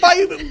mistake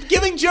by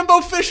giving Jimbo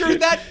Fisher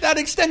that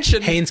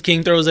extension?" Haynes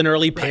King throws an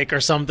early pick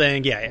or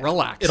something. Yeah.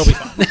 Relax. It'll be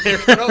fine.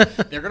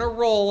 they're gonna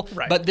roll.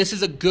 Right. But this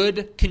is a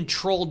good,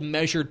 controlled,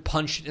 measured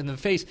punch in the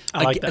face,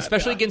 I like that,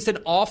 especially yeah. against an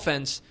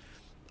offense.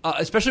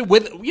 Especially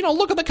with,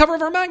 look at the cover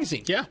of our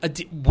magazine. Yeah.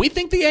 We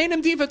think the A&M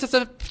defense has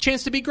a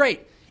chance to be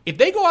great. If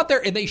they go out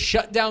there and they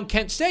shut down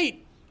Kent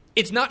State,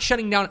 it's not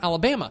shutting down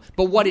Alabama.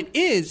 But what it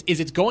is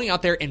it's going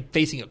out there and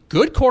facing a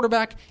good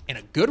quarterback and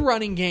a good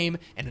running game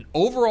and an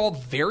overall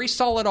very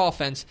solid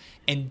offense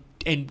and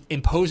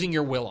imposing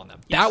your will on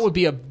them. Yes.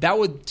 That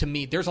would to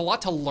me, there's a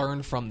lot to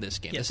learn from this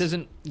game. Yes. This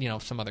isn't,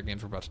 some other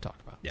games we're about to talk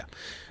about. Yeah.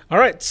 All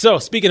right. So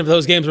speaking of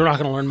those games, we're not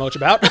going to learn much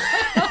about.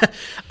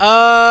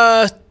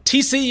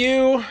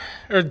 Duquesne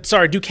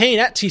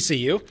at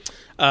TCU,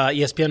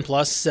 ESPN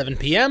Plus, 7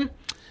 p.m.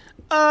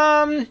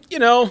 TCU's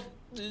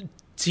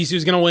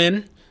going to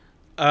win.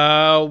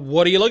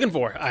 What are you looking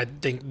for? I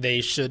think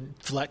they should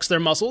flex their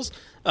muscles.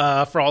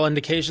 For all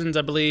indications,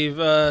 I believe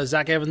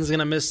Zach Evans is going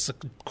to miss a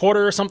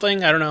quarter or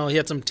something. I don't know. He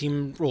had some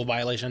team rule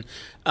violation.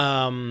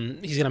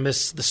 He's going to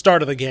miss the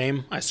start of the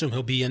game. I assume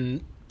he'll be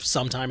in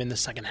sometime in the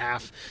second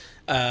half.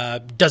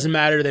 Doesn't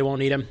matter. They won't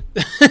need him.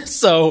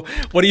 So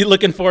what are you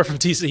looking for from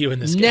TCU in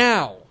this game?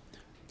 Now,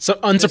 So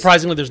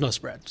unsurprisingly, there's no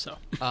spread. So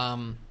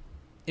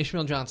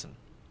Ishmael Johnson,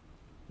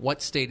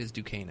 what state is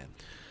Duquesne in?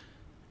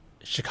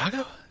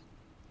 Chicago?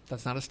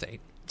 That's not a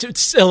state.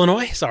 It's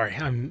Illinois? Sorry,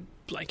 I'm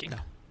blanking. No,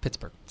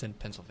 Pittsburgh. It's in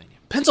Pennsylvania.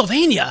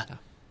 Pennsylvania? Yeah.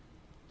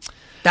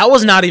 That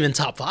was not even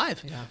top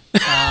 5. Yeah,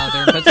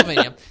 they're in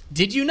Pennsylvania.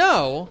 Did you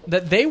know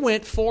that they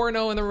went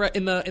 4-0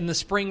 in the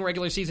spring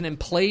regular season and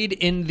played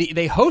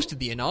they hosted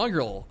the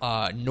inaugural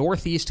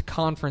Northeast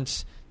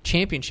Conference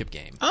championship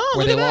game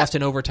where they lost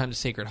in overtime to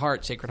Sacred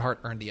Heart. Sacred Heart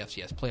earned the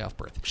FCS playoff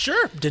berth.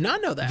 Sure, did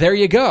not know that. There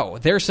you go.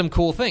 There's some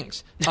cool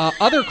things.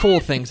 Other cool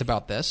things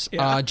about this.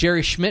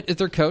 Jerry Schmidt is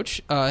their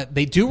coach.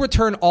 They do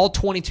return all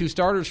 22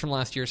 starters from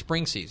last year's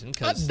spring season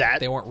because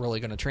they weren't really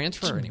going to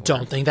transfer anywhere.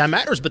 Don't think that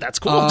matters, but that's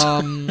cool.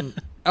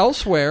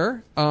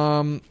 Elsewhere,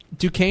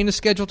 Duquesne is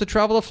scheduled to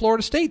travel to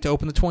Florida State to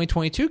open the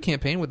 2022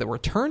 campaign with a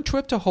return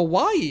trip to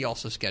Hawaii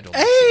also scheduled.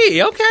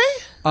 Hey,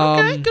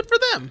 okay, good for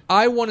them.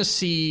 I want to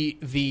see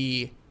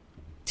the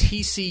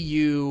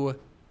TCU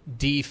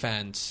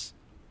defense,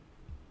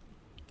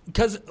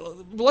 because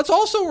let's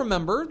also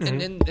remember,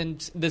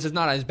 and this is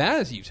not as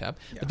bad as UTEP,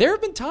 but there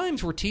have been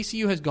times where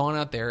TCU has gone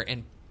out there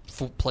and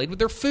played with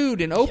their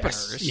food in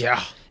openers.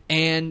 Yes.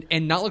 And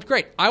not looked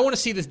great. I want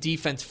to see this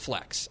defense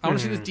flex. I want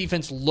to see this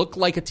defense look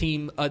like a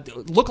team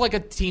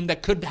that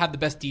could have the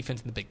best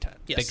defense in the Big 10,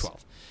 Big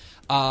 12.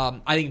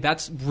 I think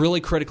that's really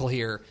critical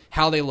here,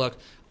 how they look.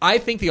 I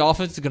think the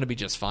offense is going to be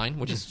just fine,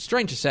 which is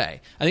strange to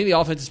say. I think the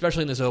offense,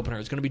 especially in this opener,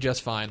 is going to be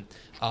just fine.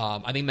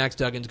 I think Max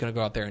Duggan's going to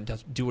go out there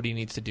and do what he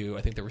needs to do.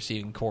 I think the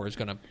receiving core is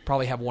going to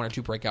probably have one or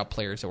two breakout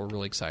players that we're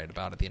really excited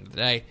about at the end of the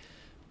day.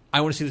 I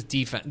want to see this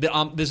defense.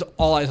 There's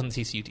all eyes on the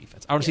TCU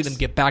defense. I want to see them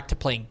get back to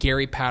playing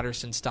Gary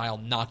Patterson style,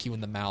 knock you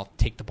in the mouth,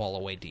 take the ball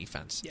away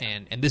defense. Yeah.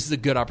 And this is a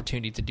good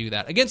opportunity to do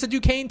that against a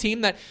Duquesne team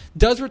that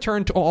does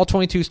return to all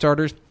 22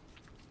 starters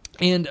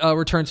and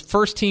returns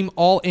first team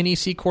all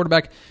NEC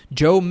quarterback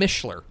Joe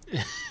Mishler.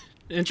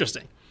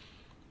 Interesting.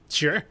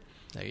 Sure.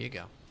 There you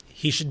go.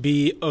 He should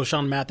be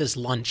O'Shawn Mathis'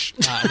 lunch.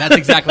 That's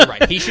exactly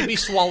right. He should be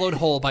swallowed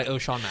whole by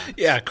O'Shawn Mathis.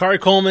 Yeah, Kari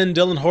Coleman,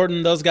 Dylan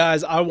Horton, those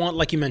guys. I want,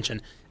 like you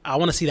mentioned, I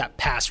want to see that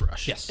pass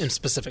rush. Yes. And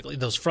specifically,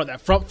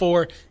 that front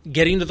four,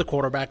 getting to the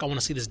quarterback. I want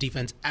to see this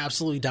defense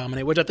absolutely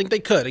dominate, which I think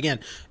they could. Again,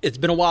 it's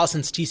been a while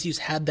since TCU's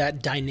had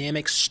that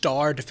dynamic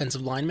star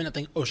defensive lineman. I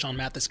think O'Shawn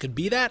Mathis could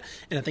be that,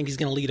 and I think he's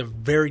going to lead a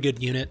very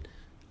good unit.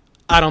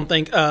 I don't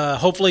think,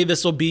 hopefully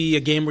this will be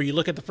a game where you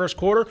look at the first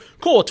quarter.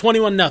 Cool,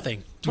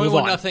 21-0.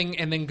 21-0,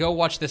 and then go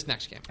watch this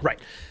next game. Right.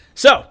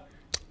 So,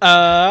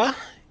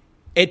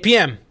 8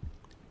 p.m.,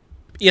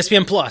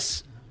 ESPN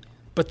Plus,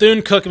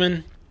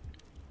 Bethune-Cookman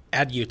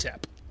at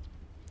UTEP.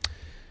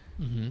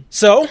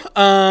 So,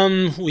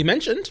 we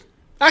mentioned.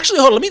 Actually,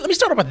 hold on. Let me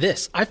start off with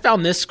this. I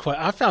found this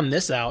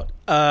out.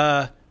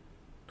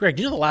 Greg,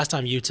 do you know the last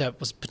time UTEP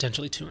was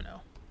potentially 2-0?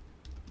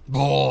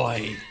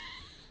 Boy,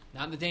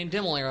 not in the Dane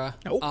Dimmel era.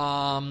 Nope.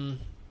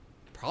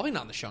 Probably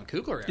not in the Sean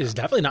Kugler era. It's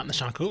definitely not in the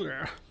Sean Kugler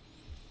era.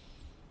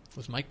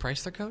 Was Mike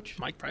Price their coach?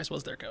 Mike Price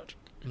was their coach.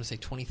 I'm going to say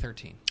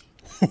 2013.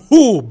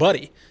 Ooh,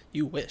 buddy,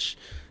 you wish.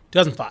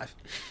 2005.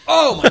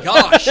 Oh my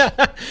gosh.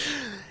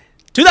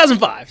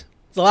 2005.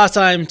 The last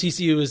time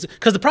TCU was,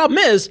 because the problem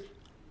is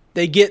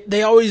they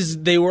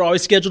were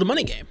always scheduled a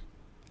money game,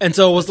 and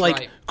so it was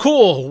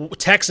cool,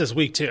 Texas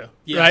week 2,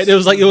 yes. Right? It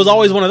was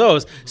always one of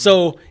those.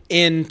 So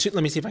let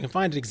me see if I can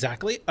find it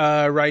exactly.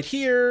 Right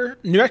here,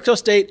 New Mexico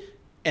State,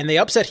 and they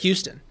upset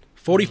Houston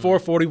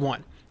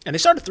 44-41, and they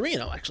started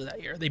 3-0 actually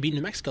that year. They beat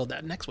New Mexico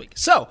that next week.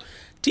 So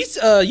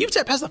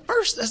UTEP has a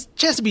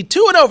chance to be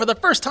 2-0 for the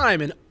first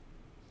time in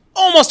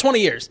almost 20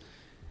 years.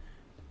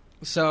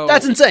 So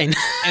that's insane.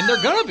 And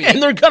they're going to be.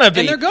 They're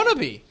going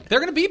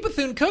to beat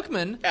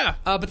Bethune-Cookman. Yeah.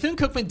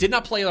 Bethune-Cookman did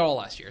not play at all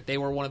last year. They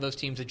were one of those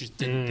teams that just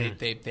didn't.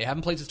 They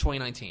haven't played since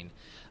 2019.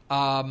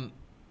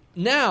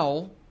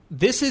 Now,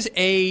 this is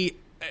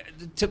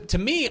to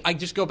me, I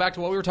just go back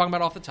to what we were talking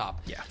about off the top.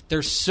 Yeah.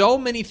 There's so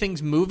many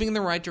things moving in the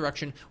right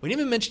direction. We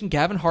didn't even mention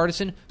Gavin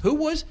Hardison, who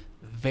was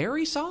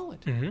very solid.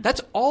 That's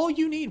all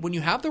you need when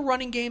you have the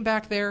running game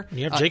back there. And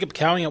you have Jacob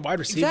Cowing at wide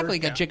receiver. Exactly.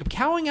 You got Jacob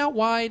Cowing out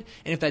wide,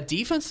 and if that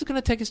defense is going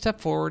to take a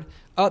step forward,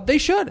 they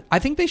should. I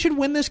think they should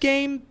win this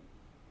game.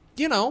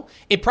 You know,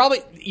 it probably.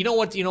 You know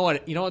what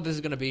this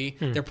is going to be.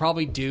 They're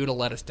probably due to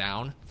let us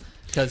down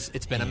because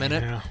it's been a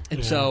minute,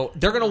 and so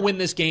they're going to win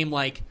this game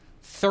like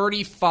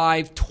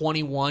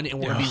 35-21, and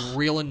we're going to be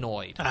real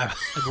annoyed.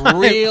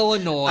 Real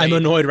annoyed. I'm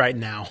annoyed right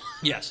now.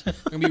 Yes. We're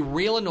going to be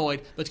real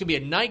annoyed, but it's going to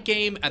be a night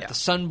game at the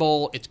Sun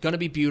Bowl. It's going to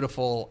be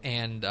beautiful,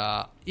 and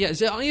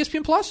is it on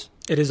ESPN Plus?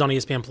 It is on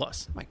ESPN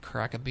Plus. I might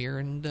crack a beer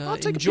and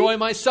enjoy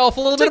myself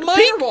a little bit of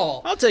Minor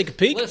Ball. I'll take a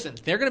peek. Listen,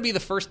 they're going to be the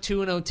first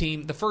 2-0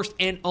 team, the first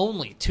and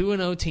only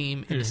 2-0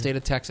 team in the state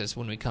of Texas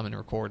when we come and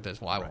record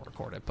this. Well, I won't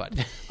record it, but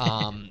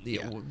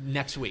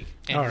next week,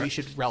 and we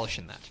should relish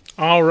in that.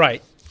 All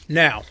right.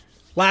 Now,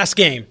 last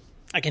game.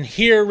 I can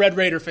hear Red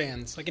Raider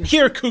fans. I can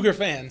hear Cougar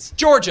fans.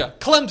 Georgia,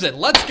 Clemson,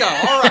 let's go.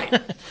 All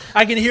right.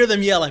 I can hear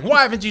them yelling,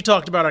 why haven't you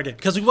talked about our game?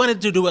 Because we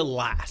wanted to do it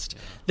last.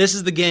 This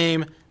is the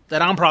game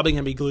that I'm probably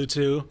going to be glued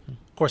to.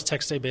 Of course,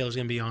 Texas State Baylor's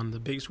going to be on the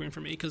big screen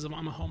for me because I'm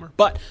a homer.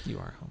 But you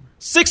are a homer.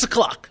 6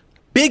 o'clock,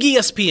 big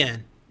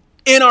ESPN,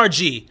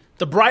 NRG,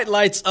 the bright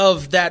lights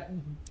of that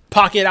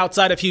pocket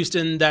outside of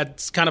Houston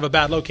that's kind of a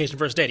bad location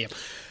for a stadium.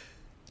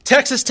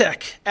 Texas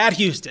Tech at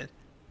Houston.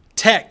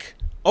 Tech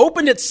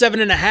opened at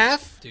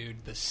 7.5.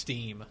 Dude, the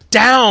steam.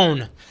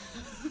 Down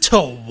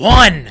to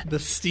 1. The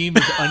steam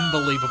is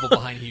unbelievable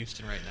behind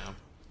Houston right now.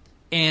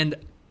 And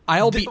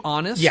I'll be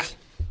honest. Yeah.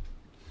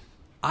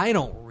 I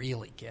don't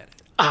really get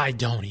it. I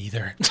don't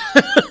either.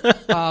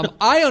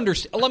 I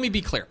understand. Let me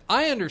be clear.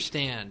 I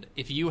understand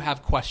if you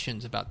have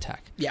questions about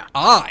Tech. Yeah.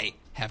 I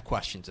have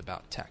questions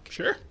about Tech.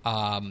 Sure.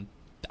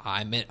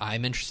 I'm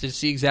interested to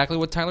see exactly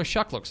what Tyler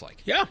Shuck looks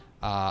like. Yeah.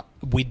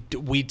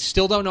 We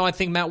still don't know. I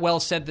think Matt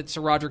Wells said that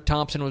Sir Roderick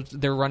Thompson,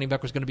 their running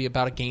back, was going to be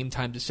about a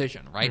game-time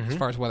decision, right, as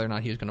far as whether or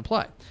not he was going to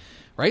play,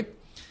 right?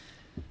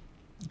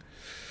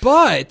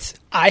 But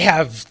I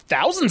have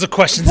thousands of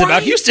questions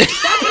about Houston.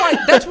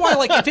 That's why.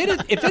 Like, if it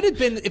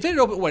had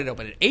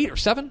opened at 8 or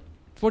 7,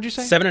 what'd you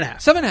say? 7.5.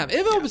 7.5. If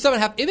it opened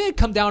 7.5, if it had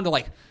come down to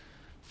like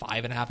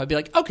 5.5, I'd be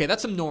like, okay,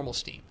 that's some normal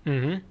steam.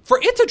 Mm-hmm. For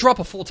it to drop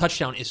a full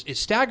touchdown is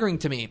staggering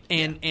to me.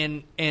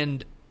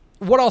 And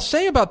what I'll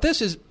say about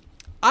this is,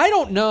 I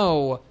don't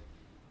know.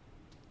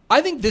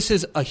 I think this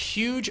is a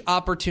huge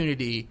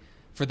opportunity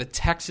for the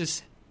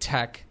Texas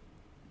Tech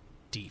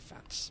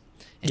defense.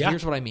 And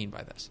here's what I mean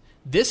by this.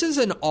 This is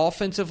an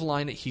offensive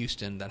line at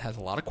Houston that has a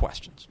lot of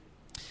questions.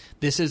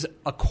 This is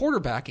a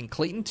quarterback in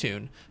Clayton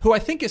Tune who I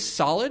think is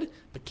solid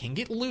but can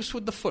get loose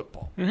with the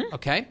football. Mm-hmm.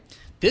 Okay?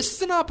 This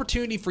is an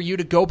opportunity for you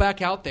to go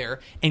back out there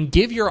and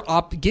give your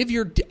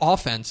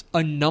offense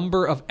a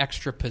number of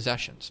extra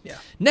possessions. Yeah.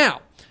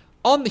 Now,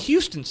 on the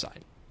Houston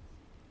side,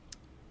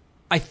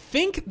 I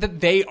think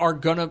that they are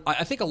going to –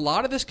 I think a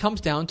lot of this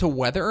comes down to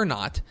whether or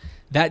not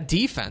that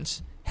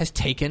defense has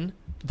taken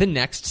 – the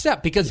next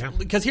step, because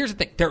here's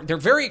the thing, they're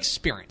very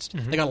experienced.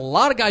 Mm-hmm. They got a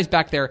lot of guys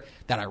back there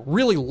that I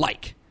really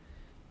like,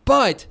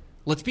 but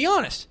let's be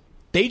honest,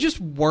 they just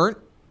weren't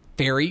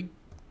very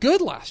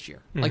good last year.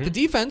 Mm-hmm. Like, the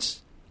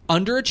defense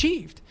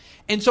underachieved,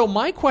 and so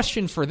my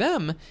question for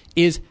them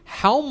is,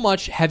 how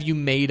much have you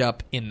made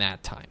up in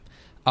that time?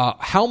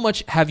 How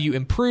much have you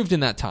improved in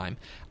that time?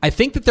 I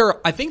think their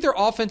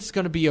offense is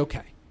going to be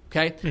okay.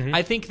 Okay, mm-hmm.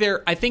 I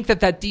think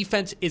that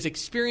defense is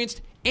experienced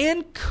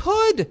and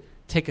could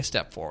take a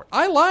step forward.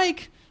 I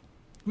like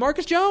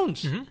Marcus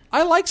Jones. Mm-hmm.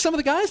 I like some of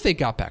the guys they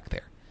got back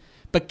there.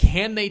 But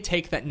can they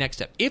take that next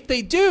step? If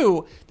they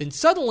do, then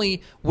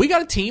suddenly we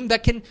got a team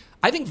that can,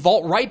 I think,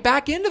 vault right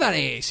back into that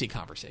AAC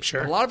conversation.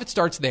 Sure. A lot of it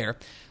starts there.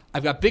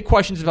 I've got big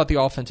questions about the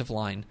offensive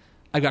line.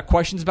 I've got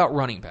questions about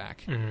running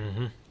back.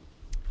 Mm-hmm.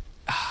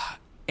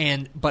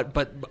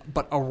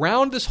 But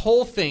around this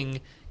whole thing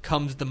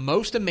comes the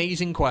most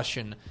amazing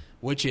question,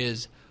 which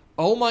is,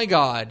 oh my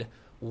God,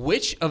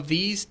 which of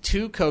these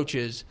two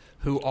coaches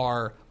who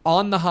are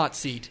on the hot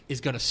seat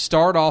is going to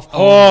start off?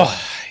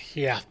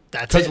 Yeah,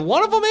 that's it. Because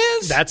one of them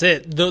is. That's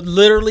it.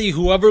 Literally,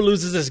 whoever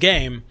loses this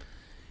game,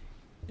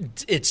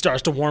 it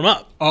starts to warm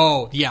up.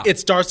 Oh, yeah. It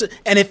starts to,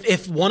 and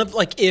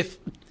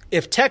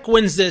if Tech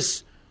wins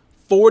this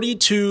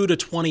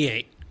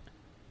 42-28,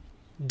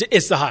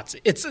 it's the hot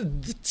seat.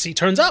 The seat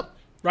turns up,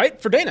 right,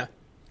 for Dana,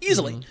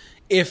 easily. Mm-hmm.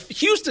 If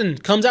Houston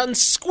comes out and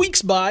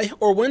squeaks by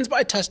or wins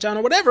by a touchdown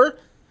or whatever,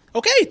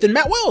 okay, then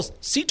Matt Wells,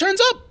 seat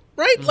turns up,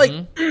 right?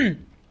 Mm-hmm. Like,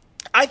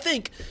 I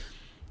think,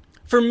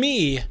 for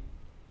me,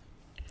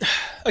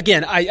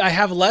 again, I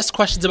have less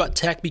questions about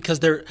Tech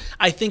because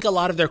I think a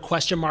lot of their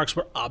question marks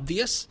were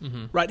obvious,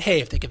 mm-hmm. right?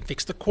 Hey, if they can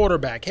fix the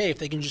quarterback, hey, if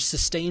they can just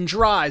sustain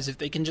drives, if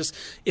they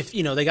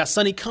got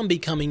Sonny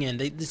Cumbie coming in,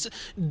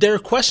 their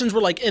questions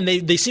were like, and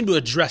they seem to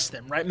address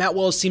them, right? Matt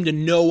Wells seemed to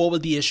know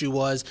what the issue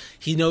was.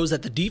 He knows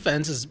that the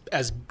defense is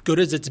as good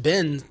as it's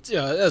been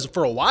as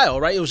for a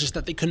while, right? It was just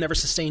that they could never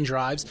sustain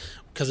drives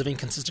because of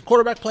inconsistent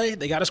quarterback play.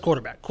 They got his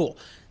quarterback, cool.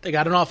 They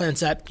got an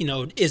offense that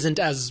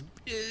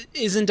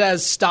isn't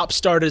as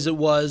stop-start as it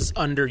was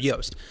under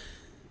Yost.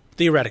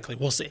 Theoretically,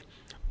 we'll see.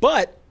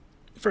 But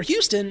for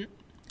Houston,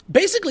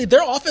 basically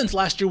their offense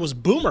last year was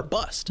boom or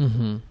bust.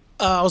 Mm-hmm.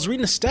 I was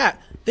reading a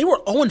stat. They were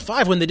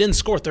 0-5 when they didn't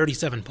score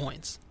 37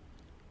 points.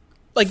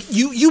 Like,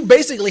 you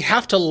basically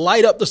have to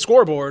light up the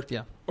scoreboard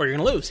or you're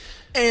going to lose.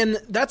 And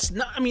that's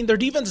not – I mean, their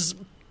defense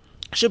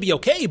should be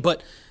okay,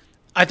 but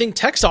I think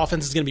Tech's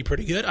offense is going to be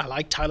pretty good. I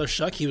like Tyler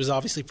Shuck. He was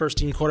obviously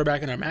first-team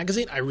quarterback in our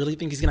magazine. I really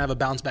think he's going to have a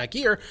bounce-back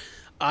year.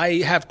 I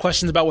have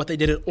questions about what they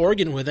did at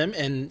Oregon with him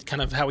and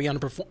kind of how he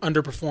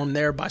underperformed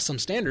there by some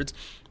standards.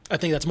 I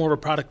think that's more of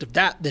a product of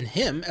that than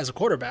him as a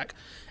quarterback.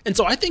 And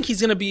so I think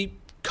he's going to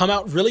come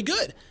out really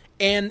good.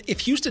 And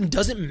if Houston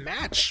doesn't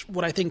match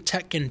what I think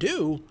Tech can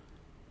do,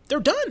 they're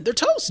done. They're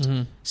toast.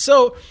 Mm-hmm.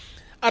 So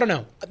I don't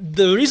know.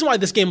 The reason why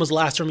this game was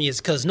last for me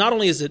is because not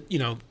only is it,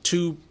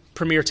 two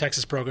premier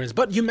Texas programs,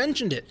 but you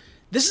mentioned it.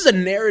 This is a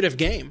narrative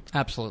game.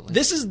 Absolutely.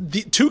 This is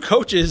the two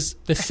coaches.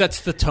 This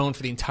sets the tone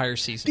for the entire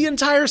season. The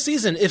entire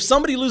season. If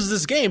somebody loses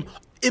this game,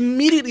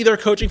 immediately they're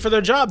coaching for their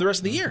job the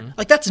rest of the year.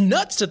 Like, that's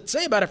nuts to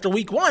say about after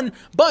week one,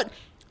 but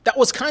that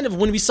was kind of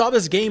when we saw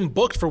this game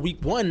booked for week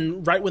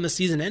one, right when the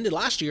season ended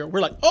last year, we're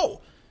like, oh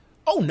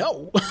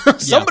no.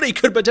 Somebody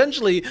could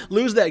potentially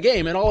lose that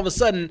game and all of a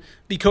sudden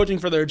be coaching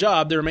for their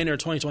job the remainder of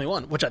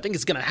 2021, which I think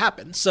is going to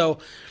happen. So,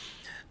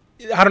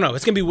 I don't know.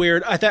 It's going to be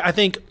weird. I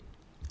think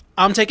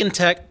I'm taking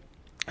Tech.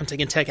 I'm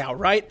taking Tech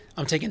outright.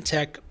 I'm taking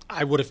Tech.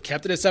 I would have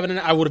kept it at 7.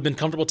 I would have been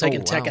comfortable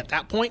taking Tech at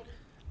that point.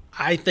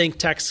 I think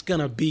Tech's going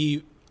to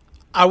be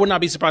 – I would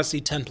not be surprised to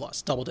see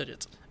 10-plus, double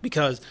digits,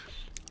 because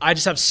I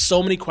just have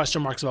so many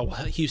question marks about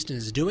what Houston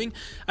is doing.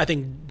 I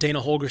think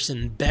Dana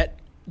Holgorsen bet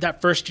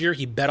that first year,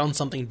 he bet on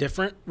something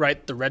different,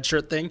 right, the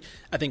redshirt thing.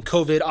 I think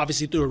COVID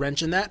obviously threw a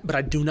wrench in that, but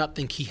I do not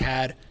think he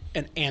had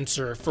an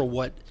answer for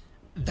what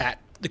that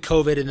the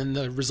COVID and then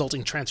the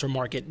resulting transfer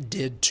market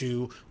did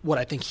to what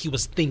I think he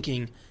was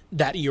thinking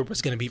that year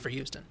was going to be for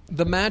Houston.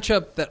 The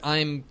matchup that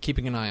I'm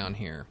keeping an eye on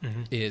here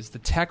is the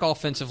Tech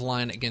offensive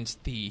line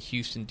against the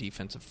Houston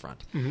defensive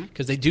front,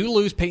 because they do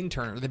lose Peyton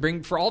Turner. They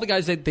bring, for all the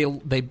guys that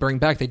they bring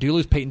back, they do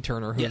lose Peyton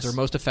Turner, who's their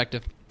most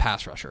effective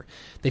pass rusher.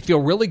 They feel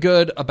really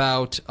good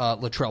about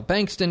Latrell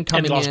Bankston coming in.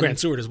 And they lost Grant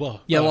Stewart as well.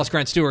 Yeah, lost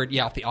Grant Stewart.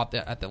 Yeah, at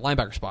the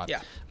linebacker spot.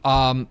 Yeah.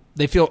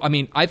 They feel. I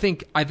mean, I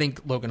think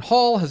Logan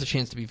Hall has a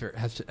chance to be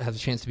has a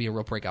chance to be a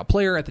real breakout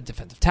player at the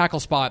defensive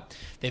tackle spot.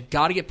 They've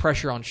got to get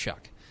pressure on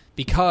Shuck,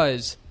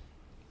 because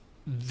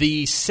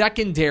the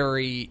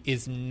secondary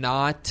is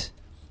not.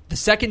 The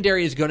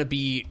secondary is going to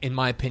be, in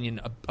my opinion,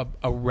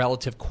 a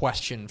relative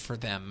question for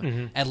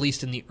them, at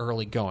least in the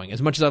early going.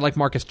 As much as I like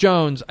Marcus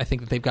Jones, I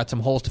think that they've got some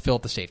holes to fill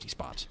at the safety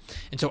spots.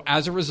 And so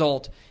as a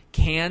result,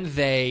 can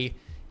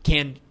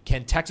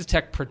Texas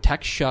Tech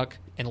protect Shuck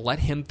and let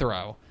him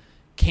throw?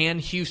 Can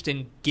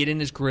Houston get in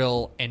his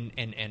grill and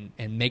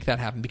make that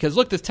happen? Because,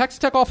 look, this Texas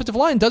Tech offensive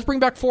line does bring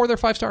back 4 of their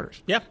 5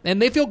 starters. Yeah.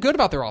 And they feel good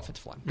about their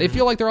offensive line. They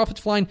feel like their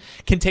offensive line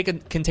can take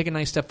a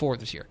nice step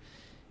forward this year.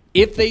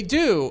 If they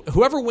do,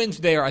 whoever wins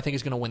there, I think,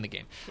 is going to win the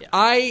game. Yeah.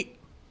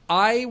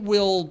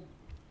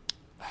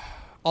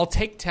 I'll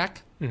take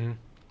Tech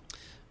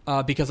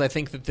because I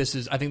think this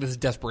is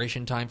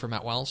desperation time for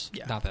Matt Wells.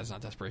 Yeah. Not that it's not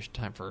desperation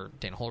time for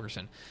Dana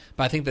Holgorsen,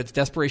 but I think that's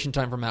desperation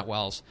time for Matt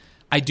Wells.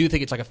 I do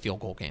think it's like a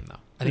field goal game, though.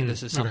 I think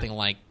this is something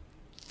like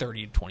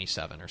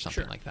 30-27 or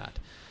something like that.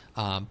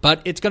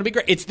 But it's going to be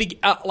great. It's the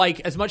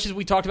as much as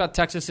we talked about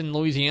Texas and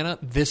Louisiana,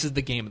 this is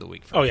the game of the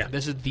week. Oh yeah,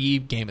 this is the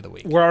game of the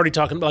week. We're already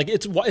talking about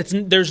it's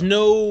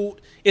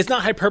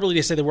not hyperbole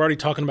to say that we're already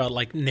talking about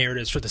like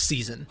narratives for the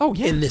season. Oh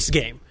yeah. In this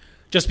game,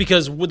 just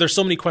because there's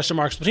so many question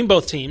marks between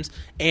both teams,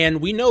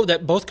 and we know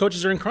that both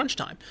coaches are in crunch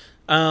time.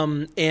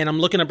 And I'm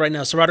looking up right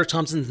now. So Roderick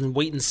Thompson's in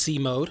wait and see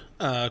mode,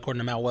 according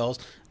to Matt Wells.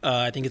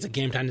 I think it's a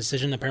game time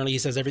decision. Apparently, he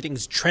says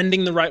everything's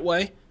trending the right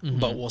way,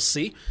 but we'll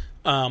see.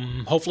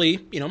 Hopefully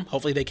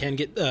they can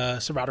get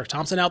Sir Roderick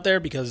Thompson out there,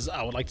 because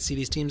I would like to see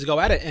these teams go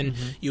at it, and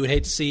you would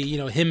hate to see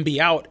him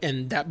be out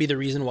and that be the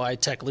reason why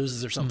Tech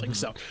loses or something.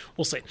 So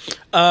we'll see.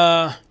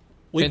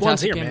 Week Fantastic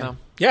one's here, game, man. though.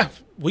 Yeah,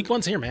 week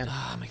one's here, man.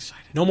 I'm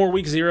excited. No more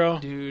week 0,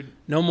 dude.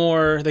 No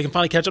more. They can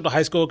finally catch up to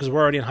high school, because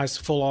we're already in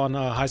full on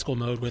high school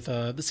mode with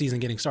the season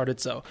getting started.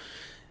 So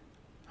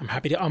I'm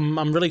happy to.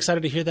 I'm really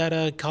excited to hear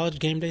that college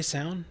game day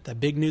sound,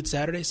 that Big Nude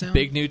Saturday sound.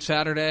 Big Nude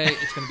Saturday.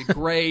 It's going to be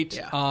great.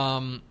 Yeah.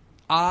 I'm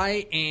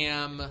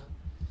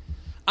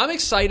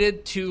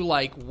excited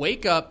to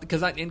wake up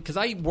because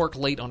I work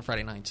late on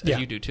Friday nights, as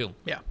you do too.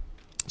 Yeah.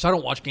 So I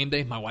don't watch game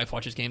day. My wife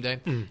watches game day,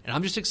 and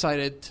I'm just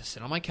excited to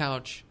sit on my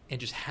couch and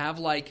just have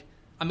like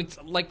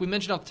we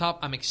mentioned off the top.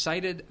 I'm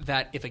excited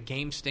that if a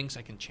game stinks,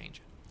 I can change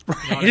it.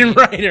 Right, You know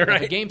what I mean?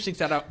 right. If a game stinks,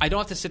 that I don't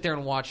have to sit there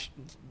and watch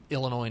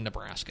Illinois and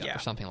Nebraska or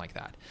something like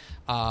that.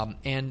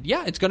 And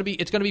yeah, it's gonna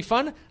be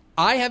fun.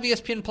 I have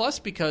ESPN Plus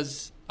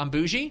because I'm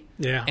bougie.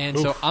 Yeah. And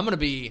so I'm gonna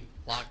be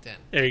locked in.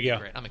 There you go.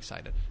 Great. I'm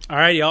excited. All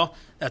right, y'all.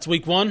 That's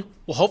week 1.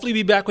 We'll hopefully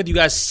be back with you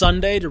guys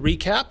Sunday to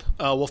recap.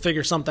 We'll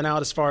figure something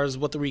out as far as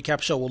what the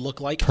recap show will look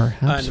like.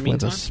 Perhaps in the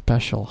meantime. with a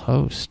special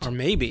host. Or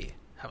maybe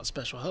have a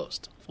special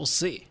host. We'll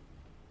see.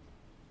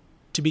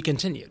 To be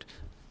continued.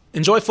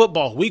 Enjoy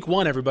football. Week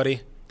 1,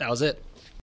 everybody. That was it.